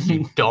respond to this,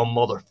 you dumb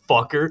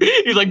motherfucker?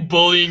 He's like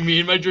bullying me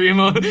in my dream.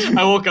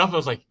 I woke up, I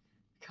was like,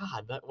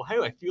 God, why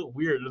do I feel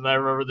weird? And I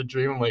remember the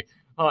dream. I'm like,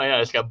 oh yeah,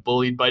 I just got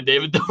bullied by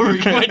David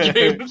Dobrik in my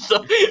dream.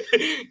 So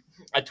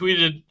I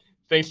tweeted,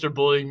 thanks for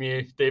bullying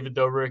me, David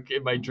Dobrik,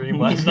 in my dream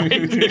last night.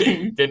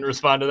 Didn't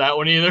respond to that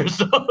one either.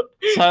 So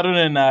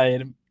Saturday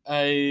night,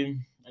 I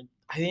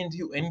didn't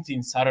do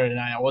anything Saturday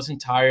night. I wasn't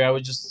tired. I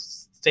was just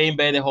stay in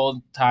bed the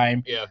whole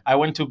time. Yeah. I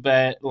went to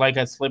bed, like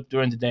I slept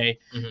during the day.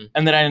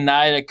 And then at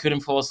night I couldn't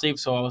fall asleep.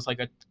 So I was like,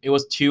 it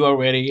was 2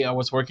 already. I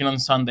was working on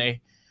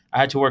Sunday. I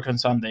had to work on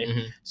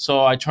Sunday.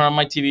 So I turned on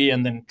my TV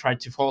and then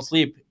tried to fall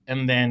asleep.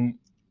 And then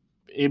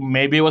I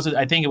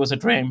think it was a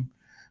dream,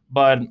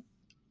 but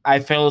I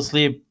fell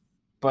asleep.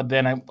 But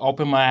then I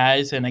opened my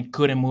eyes and I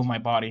couldn't move my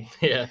body.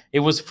 Yeah. It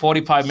was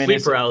 45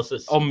 minutes sleep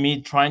paralysis of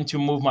me trying to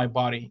move my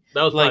body.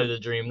 That was probably the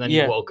dream. Then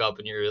you woke up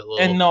and you're a little...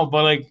 And no,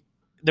 but like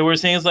there were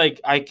things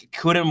like I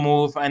couldn't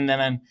move, and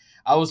then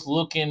I was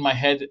looking my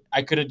head.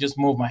 I couldn't just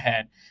move my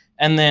head.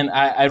 And then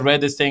I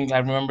read this thing. I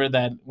remember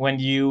that when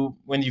your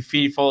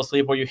feet fall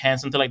asleep or your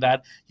hands, something like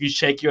that, you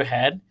shake your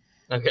head.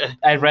 Okay.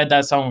 I read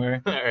that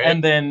somewhere. All right.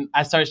 And then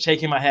I started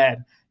shaking my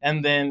head.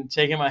 And then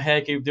shaking my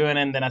head, keep doing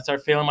it, and then I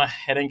started feeling my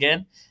head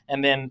again.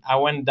 And then I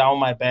went down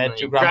my bed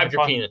to grab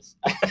your penis.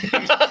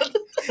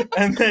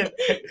 And then,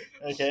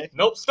 okay.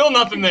 Nope, still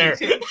nothing there.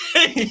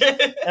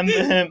 And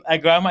then I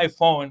grabbed my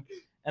phone.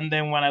 And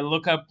then when I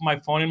look up my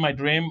phone in my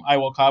dream, I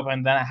woke up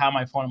and then I had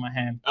my phone in my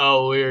hand.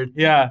 Oh, weird.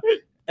 Yeah.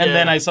 And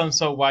then I saw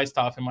some white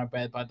stuff in my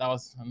bed, but that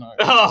was annoying.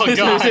 Oh,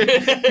 God.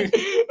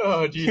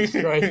 Oh,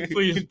 Jesus Christ.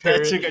 Please,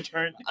 parents. That took a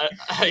turn.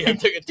 I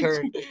took a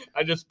turn.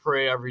 I just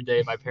pray every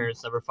day my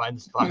parents never find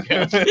this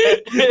podcast.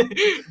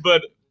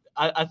 But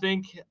I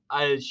think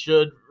I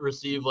should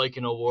receive like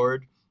an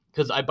award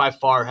because I by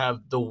far have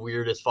the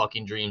weirdest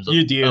fucking dreams of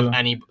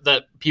any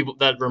that people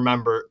that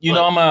remember. You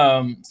know I'm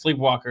a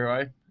sleepwalker,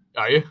 right?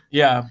 Are you?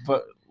 Yeah,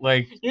 but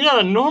like you're not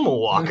a normal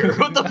walker.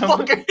 What the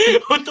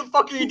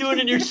fuck are you doing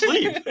in your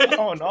sleep?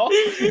 Oh no.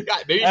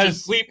 God, maybe you should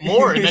sleep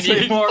more and then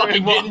you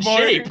fucking get in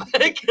shape.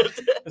 I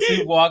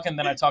sleepwalk and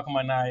then I talk on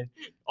my night.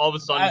 All of a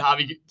sudden,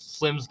 Javi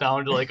slims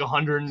down to like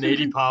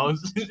 180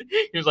 pounds.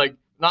 He was like,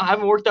 "No, I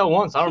haven't worked out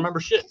once. I don't remember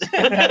shit."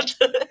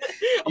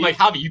 I'm like,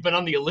 Javi, you've been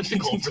on the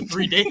elliptical for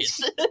 3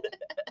 days.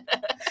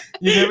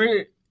 You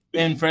never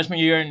in freshman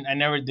year, and I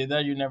never did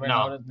that. You never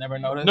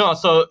noticed. No,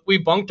 so we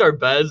bunked our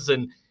beds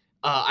and.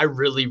 I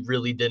really,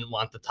 really didn't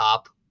want the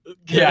top.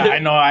 Yeah, I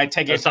know. I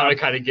take it. That sounded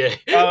kind of gay,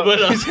 but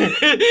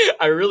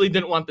I really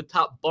didn't want the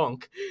top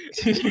bunk.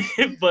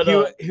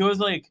 But he was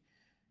like,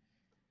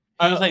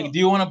 "Do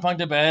you want to bunk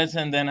the beds?"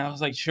 And then I was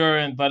like,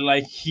 "Sure." But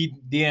like he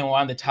didn't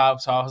want the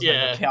top, so I was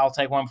like, "Okay, I'll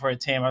take one for a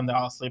team, and then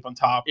I'll sleep on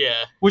top."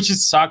 Yeah, which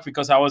is sucked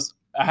because I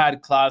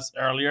had class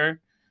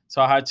earlier,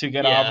 so I had to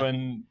get up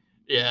and.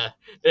 Yeah.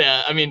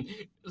 I mean,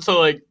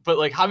 so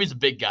but Javi's a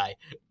big guy,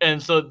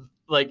 and so.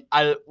 Like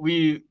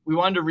we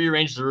wanted to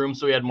rearrange the room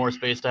so we had more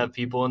space to have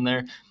people in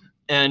there,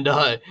 and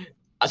so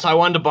I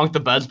wanted to bunk the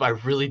beds, but I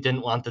really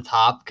didn't want the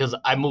top because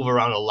I move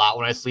around a lot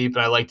when I sleep,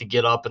 and I like to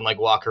get up and like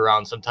walk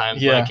around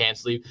sometimes when I can't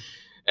sleep,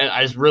 and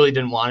I just really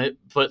didn't want it.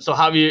 But so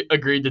Javi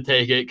agreed to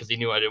take it because he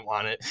knew I didn't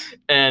want it,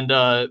 and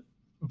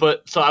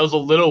but so I was a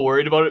little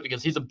worried about it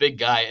because he's a big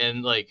guy,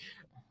 and like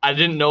I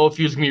didn't know if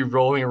he was gonna be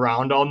rolling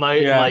around all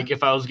night, and, like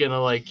if I was gonna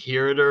like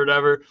hear it or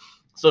whatever.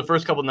 So the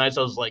first couple nights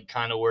I was like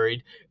kind of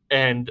worried.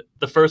 And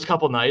the first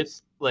couple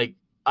nights, like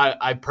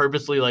I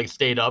purposely like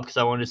stayed up because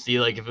I wanted to see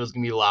like if it was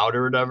gonna be loud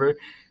or whatever.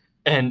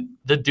 And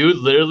the dude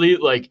literally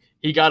like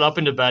he got up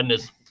into bed and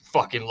is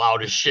fucking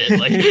loud as shit.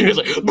 Like he was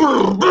like,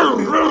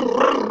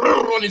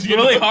 it's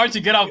really hard to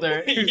get out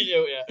there.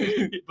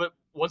 Yeah. But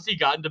once he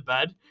got into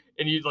bed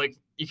and you could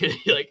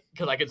like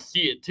because I could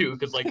see it too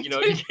because like like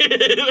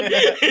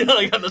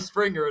on the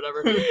spring or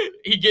whatever,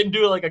 he get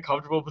into like a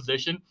comfortable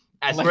position.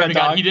 I swear to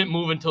God, he didn't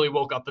move until he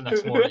woke up the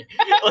next morning.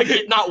 Like,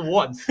 not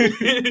once.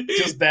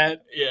 Just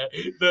that. Yeah.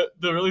 The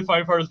really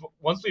funny part is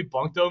once we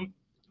bunked him,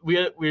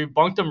 we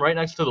bunked him right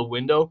next to the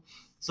window.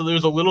 So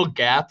there's a little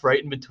gap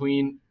right in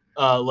between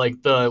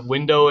like the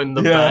window in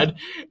the bed.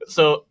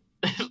 So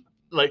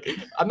like,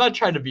 I'm not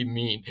trying to be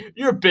mean.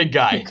 You're a big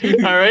guy,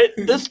 all right?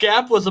 This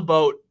gap was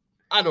about,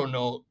 I don't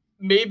know,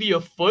 maybe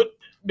a foot,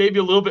 maybe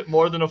a little bit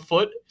more than a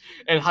foot.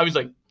 And Javi's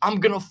like, I'm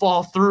gonna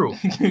fall through.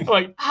 I'm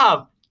like,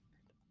 Jav,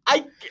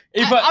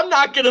 I'm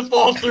not gonna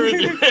fall through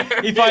there.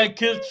 If I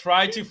could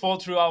try to fall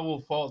through, I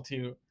will fall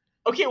too.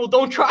 Okay, well,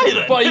 don't try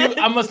then. But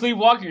I'm a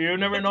sleepwalker. You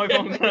never know if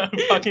I'm gonna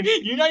fucking.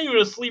 You're not even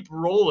a sleep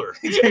roller.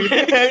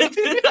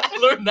 I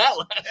learned that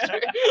last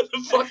year.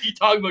 The fuck you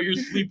talking about? You're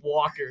a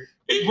sleepwalker.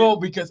 Well,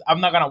 because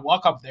I'm not gonna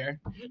walk up there.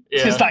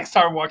 Yeah. Just like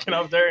start walking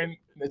up there in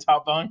the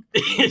top bunk.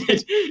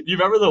 You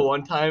remember the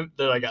one time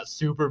that I got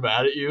super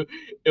mad at you?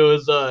 It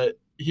was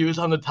he was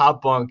on the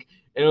top bunk,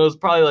 and it was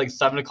probably like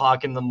 7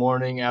 o'clock in the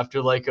morning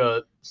after like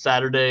a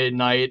Saturday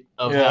night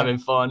of having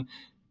fun,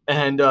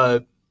 and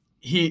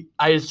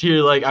I just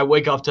hear, like, I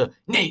wake up to,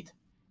 Nate.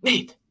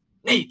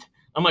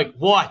 I'm like,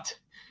 what?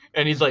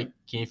 And he's like,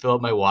 can you fill up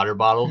my water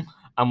bottle?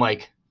 I'm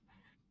like,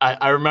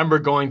 I remember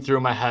going through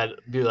my head,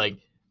 be like,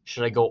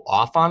 should I go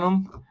off on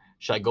him?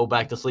 Should I go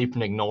back to sleep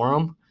and ignore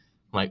him?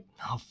 I'm like,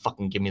 oh,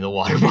 fucking give me the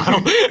water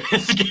bottle.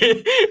 Because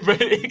he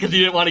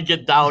didn't want to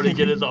get down and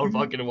get his own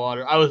fucking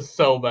water. I was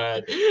so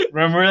mad.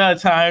 Remember that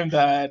time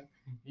that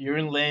you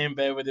were laying in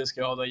bed with this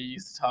girl that you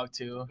used to talk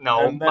to?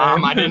 No,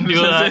 Mom, I didn't do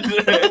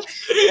that.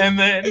 And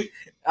then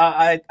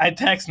I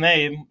text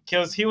Nate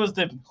because he was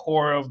the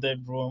whore of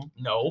the room.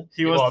 No,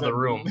 he was the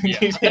room.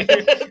 Yeah.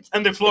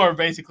 And the floor,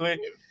 basically.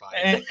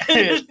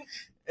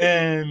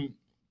 And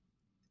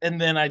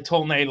then I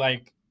told Nate,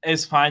 like,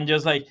 it's fine.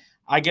 Just, like,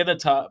 I get the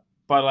top.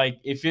 But, like,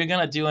 if you're going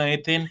to do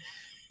anything,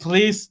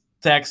 please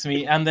text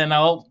me. And then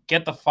I'll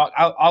get the fuck.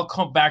 I'll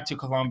come back to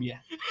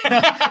Colombia.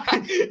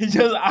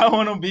 Just, I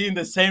want to be in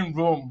the same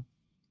room.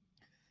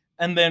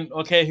 And then,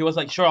 okay, he was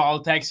like, sure,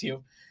 I'll text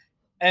you.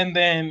 And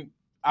then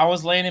I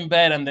was laying in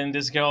bed, and then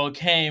this girl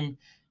came,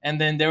 and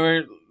then they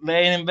were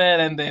laying in bed,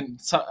 and then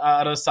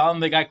out of sudden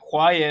they got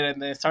quiet,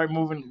 and they started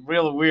moving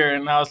real weird,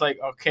 and I was like,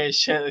 okay,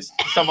 shit, it's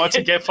about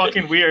to get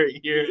fucking weird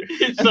here.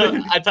 So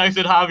I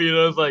texted Javi, and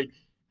I was like,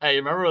 hey,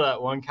 remember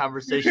that one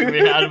conversation we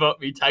had about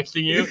me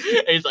texting you?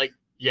 And he's like,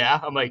 yeah.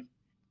 I'm like,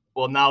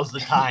 well, now's the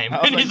time.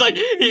 And he's like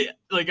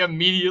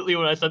immediately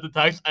when I sent the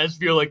text, I just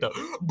feel like the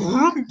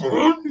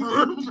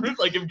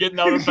like him getting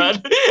out of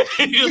bed.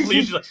 He just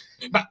leaves.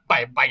 He's like,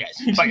 bye guys.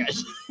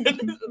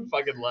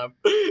 Fucking left.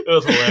 It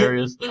was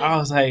hilarious. I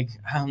was like,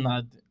 I'm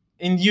not.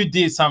 And you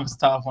did some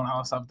stuff when I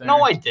was up there.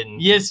 No, I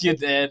didn't. Yes, you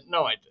did.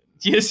 No, I didn't.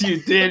 Yes,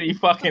 you did. You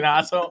fucking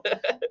asshole.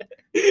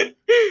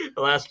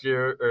 Last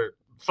year or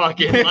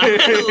fucking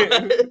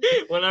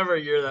whatever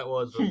year that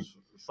was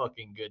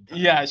fucking good time.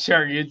 Yeah,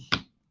 sure.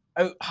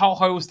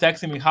 How was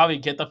texting me,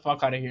 Javi, get the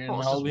fuck out of here. It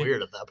was just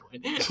weird at that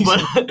point.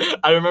 But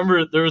I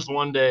remember there was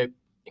one day,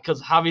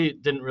 because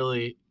Javi didn't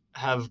really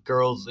have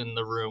girls in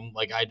the room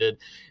like I did,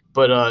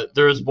 but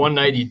there was one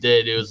night he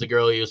did. It was the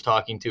girl he was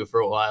talking to for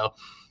a while.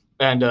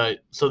 And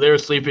so they were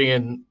sleeping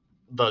in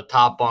the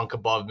top bunk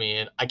above me,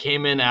 and I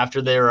came in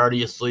after they were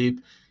already asleep.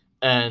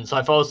 And so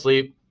I fell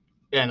asleep,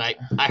 and I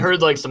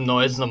heard like some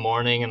noise in the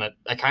morning, and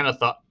I kind of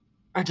thought,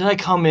 or did I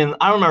come in?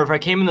 I don't remember if I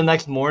came in the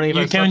next morning. If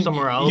I slept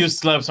somewhere else. You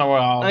slept somewhere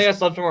else. I think I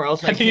slept somewhere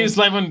else. I think you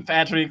slept in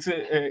Patrick's.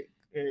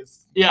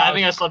 Yeah, I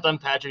think I slept on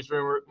Patrick's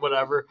room or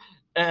whatever.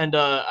 And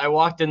I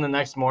walked in the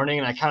next morning,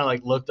 and I kind of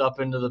like looked up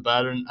into the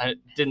bed, and I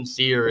didn't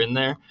see her in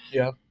there.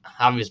 Yeah.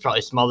 Javi was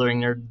probably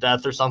smothering her to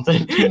death or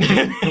something. We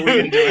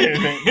didn't do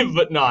anything.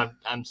 But no,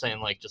 I'm saying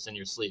like just in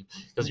your sleep,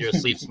 because you're a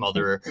sleep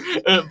smotherer.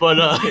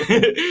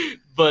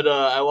 But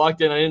I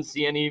walked in, I didn't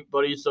see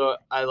anybody, so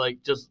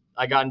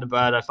I got into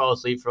bed. I fell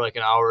asleep for like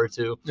an hour or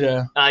two.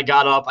 Yeah. And I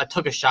got up. I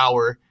took a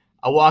shower.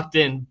 I walked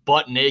in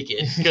butt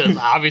naked because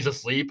Javi's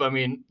asleep. I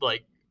mean,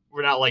 like,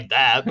 we're not like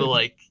that, but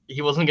like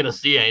he wasn't gonna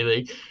see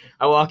anything.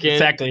 I walk in.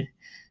 Exactly.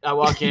 I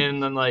walk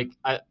in, and like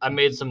I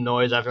made some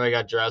noise after I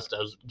got dressed. I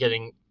was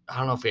getting, I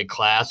don't know if we had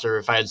class or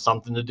if I had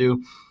something to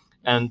do,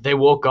 and they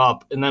woke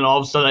up, and then all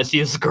of a sudden I see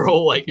this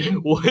girl like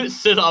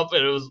sit up,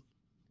 and it was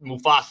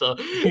Mufasa,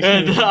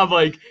 and I'm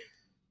like,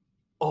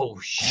 oh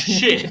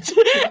shit.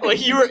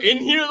 Like, you were in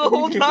here the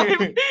whole time?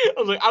 I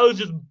was like, I was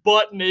just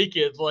butt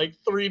naked like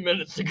 3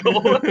 minutes ago.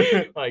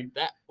 Like,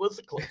 that was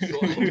a close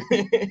one.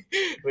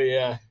 But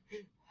yeah,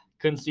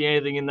 couldn't see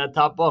anything in that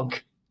top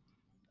bunk.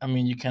 I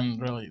mean, you can't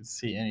really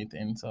see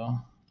anything, so.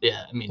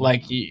 Yeah, I mean,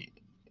 like,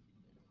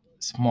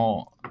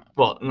 small.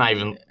 Well, not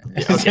even.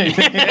 Yeah, okay.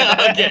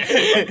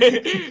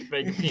 Okay.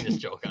 Make a penis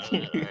joke out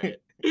of that. All right.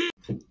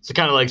 So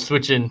kind of like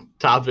switching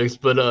topics,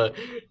 but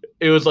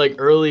it was like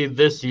early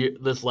this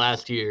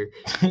last year.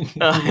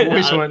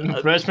 Which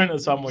one? Freshman or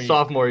sophomore year?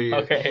 Sophomore year.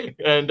 Okay.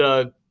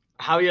 And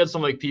how we had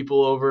some like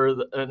people over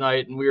at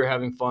night, and we were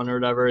having fun or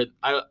whatever.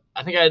 I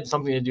think I had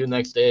something to do the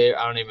next day.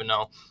 I don't even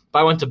know. But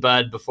I went to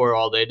bed before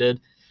all they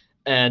did,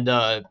 and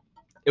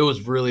it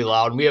was really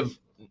loud. And we have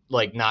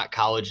like not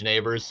college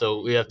neighbors,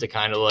 so we have to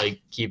kind of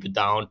like keep it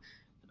down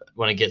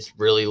when it gets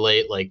really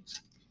late, like,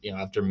 you know,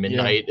 after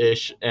midnight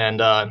ish.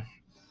 And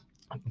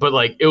but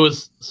like it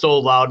was so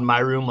loud in my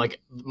room, like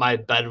my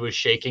bed was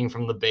shaking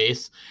from the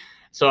bass.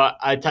 So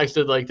I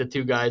texted like the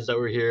two guys that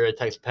were here. I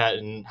texted Pat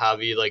and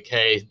Javi like,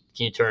 hey,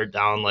 can you turn it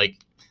down like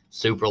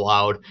super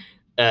loud?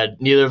 And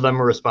neither of them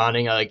were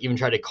responding. I like even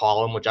tried to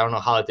call them, which I don't know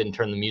how it didn't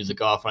turn the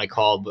music off when I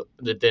called, but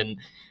it didn't.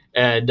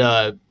 And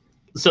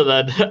so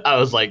then I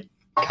was like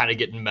kind of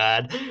getting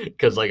mad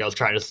because like I was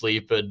trying to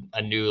sleep and I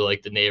knew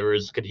like the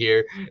neighbors could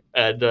hear.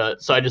 And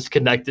so I just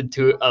connected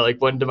to like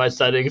went into my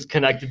settings,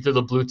 connected to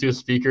the Bluetooth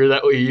speaker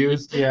that we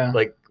use. Yeah.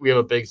 Like we have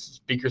a big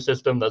speaker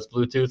system that's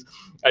Bluetooth.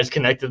 I just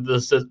connected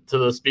to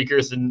the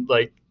speakers and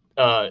like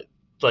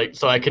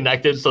so I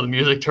connected, so the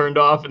music turned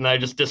off, and then I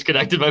just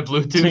disconnected my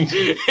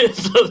Bluetooth.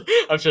 So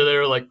I'm sure they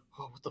were like,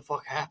 "Oh, what the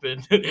fuck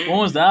happened?" When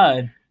was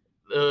that?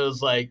 It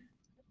was like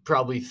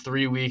probably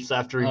 3 weeks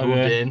after we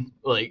moved in.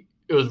 Like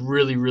it was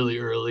really, really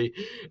early,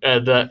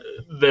 and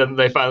then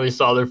they finally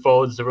saw their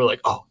phones and were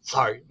like, "Oh,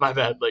 sorry, my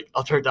bad. Like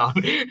I'll turn it down."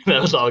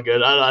 That was all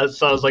good. It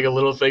sounds like a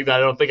little thing that I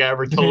don't think I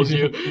ever told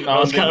you. That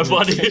was kind of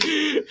funny.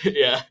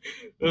 Yeah,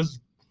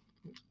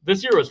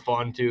 this year was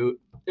fun too.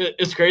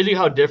 It's crazy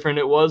how different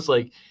it was.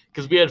 Like.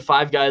 Because we had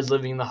 5 guys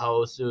living in the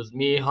house. It was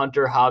me,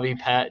 Hunter, Javi,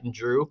 Pat, and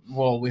Drew.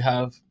 Well, we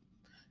have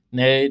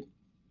Nate,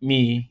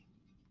 me,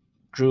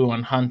 Drew,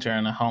 and Hunter,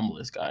 and a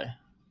homeless guy,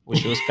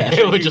 which was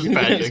Patrick. Which is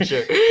Patrick,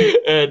 sure.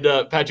 And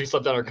Patrick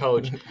slept on our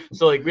couch.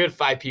 So, like, we had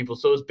 5 people.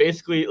 So it was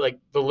basically, like,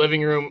 the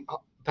living room.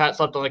 Pat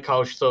slept on the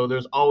couch. So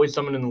there's always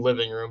someone in the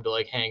living room to,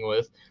 like, hang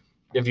with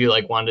if you,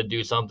 like, wanted to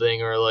do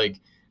something. Or,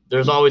 like,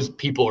 there's always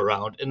people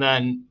around. And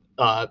then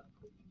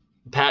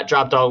Pat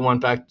dropped out and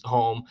went back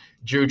home.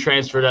 Drew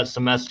transferred that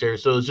semester.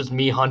 So it was just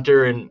me,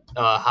 Hunter, and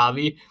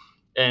Javi.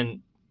 And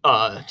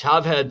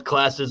Chav had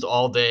classes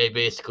all day,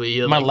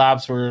 basically. My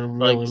labs were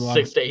really like long.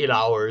 6 to 8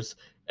 hours.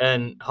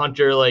 And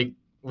Hunter, like,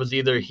 was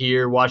either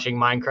here watching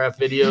Minecraft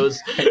videos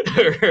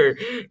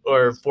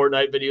or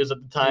Fortnite videos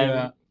at the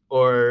time,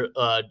 or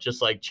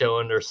just, like,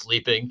 chilling or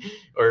sleeping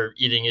or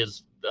eating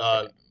his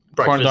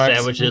breakfast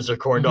sandwiches or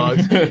corn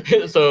dogs.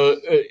 So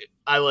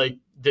I, like,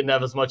 didn't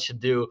have as much to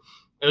do.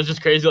 It was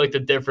just crazy, like the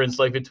difference,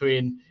 like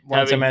between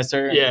one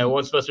semester. Yeah,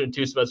 1 semester and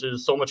 2 semesters.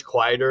 It's so much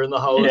quieter in the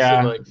house. Yeah.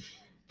 And, like,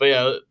 but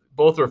yeah,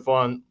 both were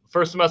fun.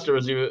 First semester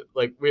was even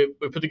like we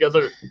put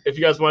together. If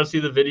you guys want to see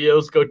the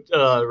videos, go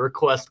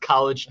request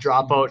College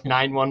Dropout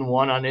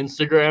 911 on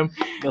Instagram.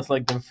 That's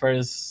like the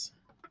first.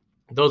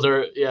 Those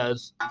are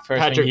It's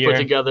Patrick year. Put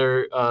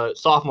together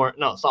sophomore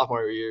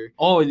year.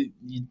 Oh, like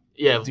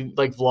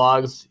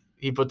vlogs.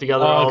 He put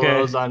together all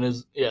those on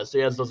his so he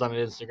has those on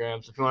his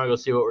Instagram. So if you want to go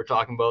see what we're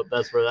talking about,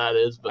 that's where that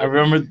is. But I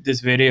remember this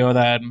video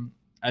that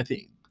I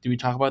think did we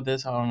talk about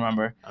this? I don't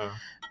remember.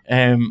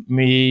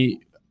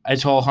 I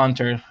told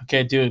Hunter,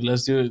 okay, dude,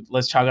 let's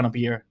chug on a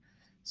beer.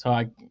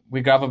 So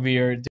we grab a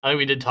beer. I think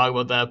we did talk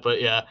about that,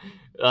 but yeah,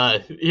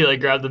 he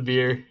like grabbed the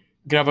beer.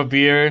 Grab a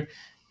beer.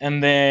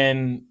 And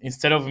then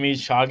instead of me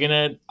chugging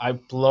it, I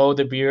blow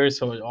the beer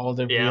so all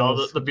the beer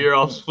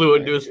all flew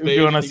into his face. If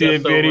you want to see the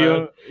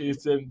video,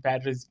 it's in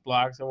Patrick's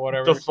blocks or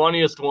whatever. The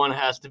funniest one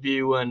has to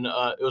be when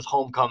it was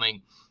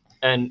homecoming,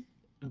 and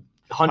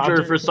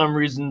Hunter for some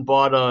reason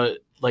bought a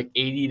like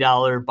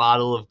 $80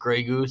 bottle of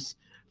Grey Goose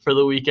for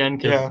the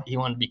weekend because he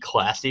wanted to be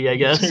classy, I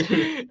guess.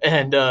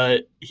 And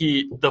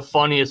the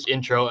funniest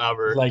intro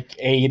ever.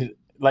 It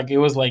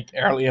was like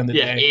early in the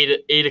day. Yeah,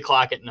 8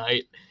 o'clock at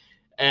night.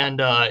 And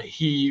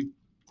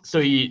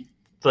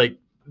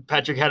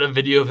Patrick had a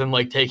video of him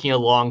like taking a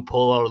long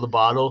pull out of the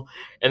bottle,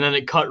 and then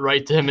it cut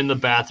right to him in the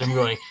bathroom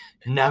going,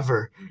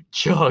 "Never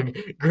chug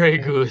Grey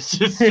Goose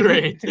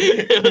straight."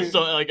 It was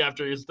so like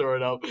after he was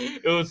throwing up,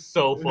 it was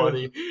so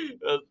funny.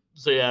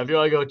 So yeah, if you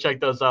want to go check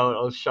those out,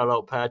 I'll shout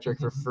out Patrick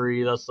for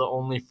free. That's the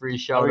only free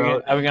shout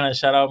out. Are we gonna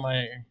shout out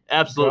my?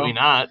 Absolutely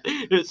not.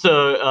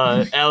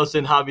 So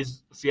Allison,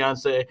 Javi's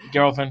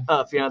girlfriend,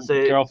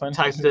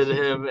 texted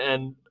him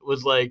and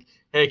was like,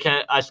 "Hey,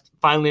 I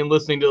finally am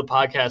listening to the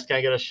podcast. Can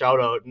I get a shout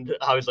out?" And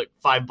I was like,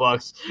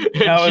 $5.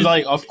 And I was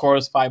like, of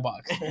course, $5.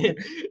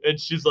 And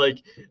she's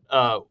like,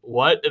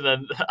 what? And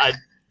then I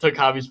took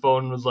Javi's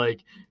phone and was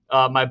like,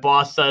 my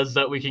boss says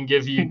that we can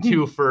give you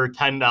 2 for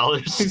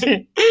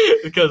 $10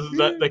 because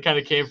that kind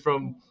of came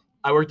from,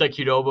 I worked at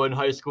Qdoba in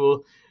high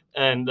school.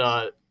 And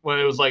when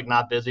it was like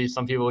not busy,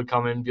 some people would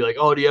come in and be like,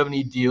 "Oh, do you have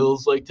any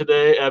deals like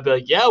today?" And I'd be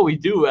like, "Yeah, we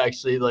do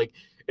actually. Like,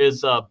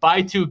 is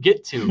buy 2,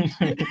 get 2."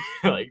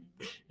 Like,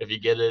 if you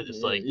get it,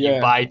 it's like you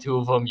buy 2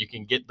 of them, you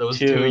can get those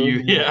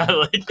 2.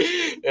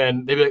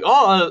 And they'd be like,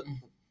 "Oh,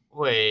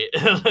 wait."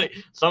 Like,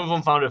 some of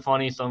them found it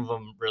funny, some of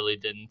them really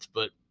didn't,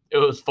 but it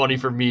was funny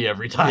for me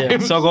every time. Yeah,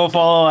 so go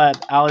follow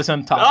at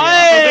Allison Top.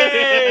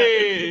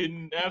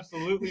 Hey!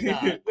 Absolutely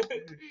not.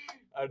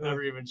 I'd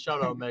never even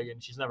shout out Megan.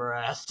 She's never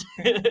asked.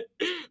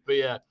 But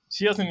yeah.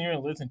 She doesn't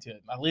even listen to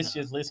it. At least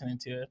she's listening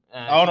to it.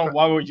 I don't know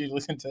why would you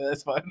listen to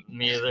this, but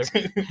me either.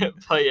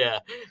 But yeah.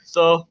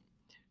 So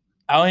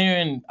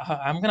I'm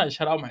gonna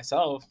shout out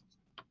myself.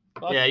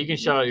 But, yeah, you can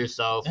shout out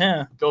yourself.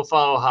 Yeah. Go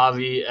follow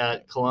Javi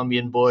at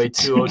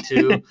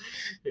ColombianBoy202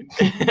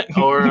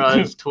 or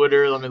his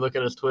Twitter. Let me look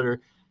at his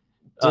Twitter.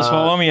 Just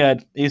follow me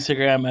at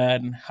Instagram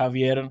at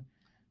Javier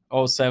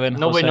 07.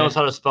 Nobody Jose. knows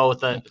how to spell with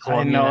that I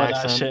Colombian know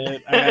accent. that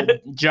shit. I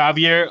got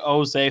Javier,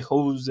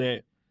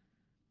 Jose.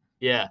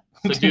 Yeah,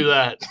 so do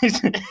that.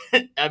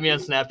 Add me on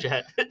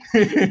Snapchat.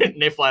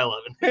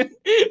 Nayfly11.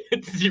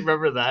 Did you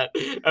remember that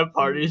at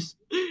parties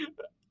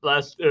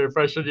last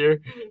freshman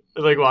year?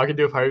 Like walking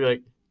to a party,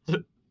 like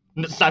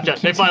Snapchat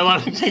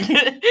Nayfly11,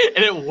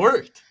 and it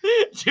worked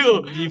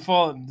too.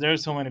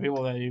 There's so many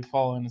people that you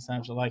follow on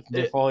Snapchat. Like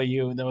they follow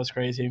you. That was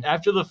crazy.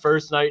 After the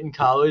first night in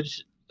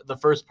college, the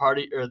first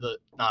party, or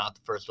not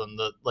the first one,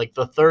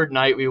 the third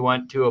night we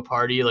went to a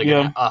party, like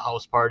a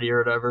house party or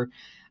whatever.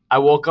 I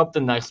woke up the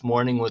next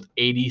morning with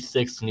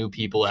 86 new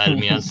people added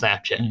me on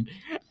Snapchat,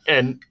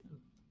 and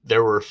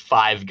there were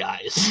 5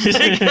 guys.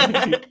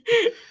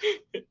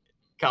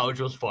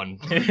 College was fun.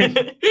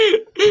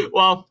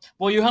 well,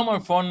 you had more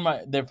fun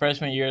the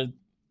freshman year,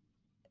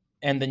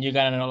 and then you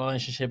got in a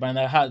relationship, and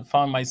I had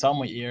fun my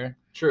sophomore year.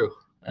 True.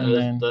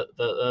 And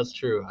that's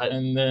true.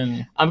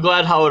 Then I'm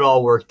glad how it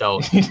all worked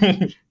out.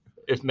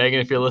 If Megan,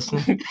 if you're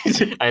listening,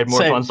 I had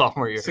more fun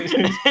sophomore year.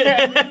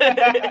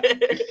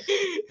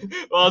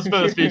 Well, it's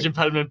been a Speech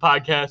Impediment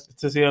Podcast.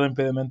 Este ha sido el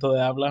impedimento de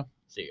habla.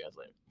 See you guys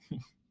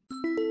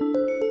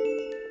later.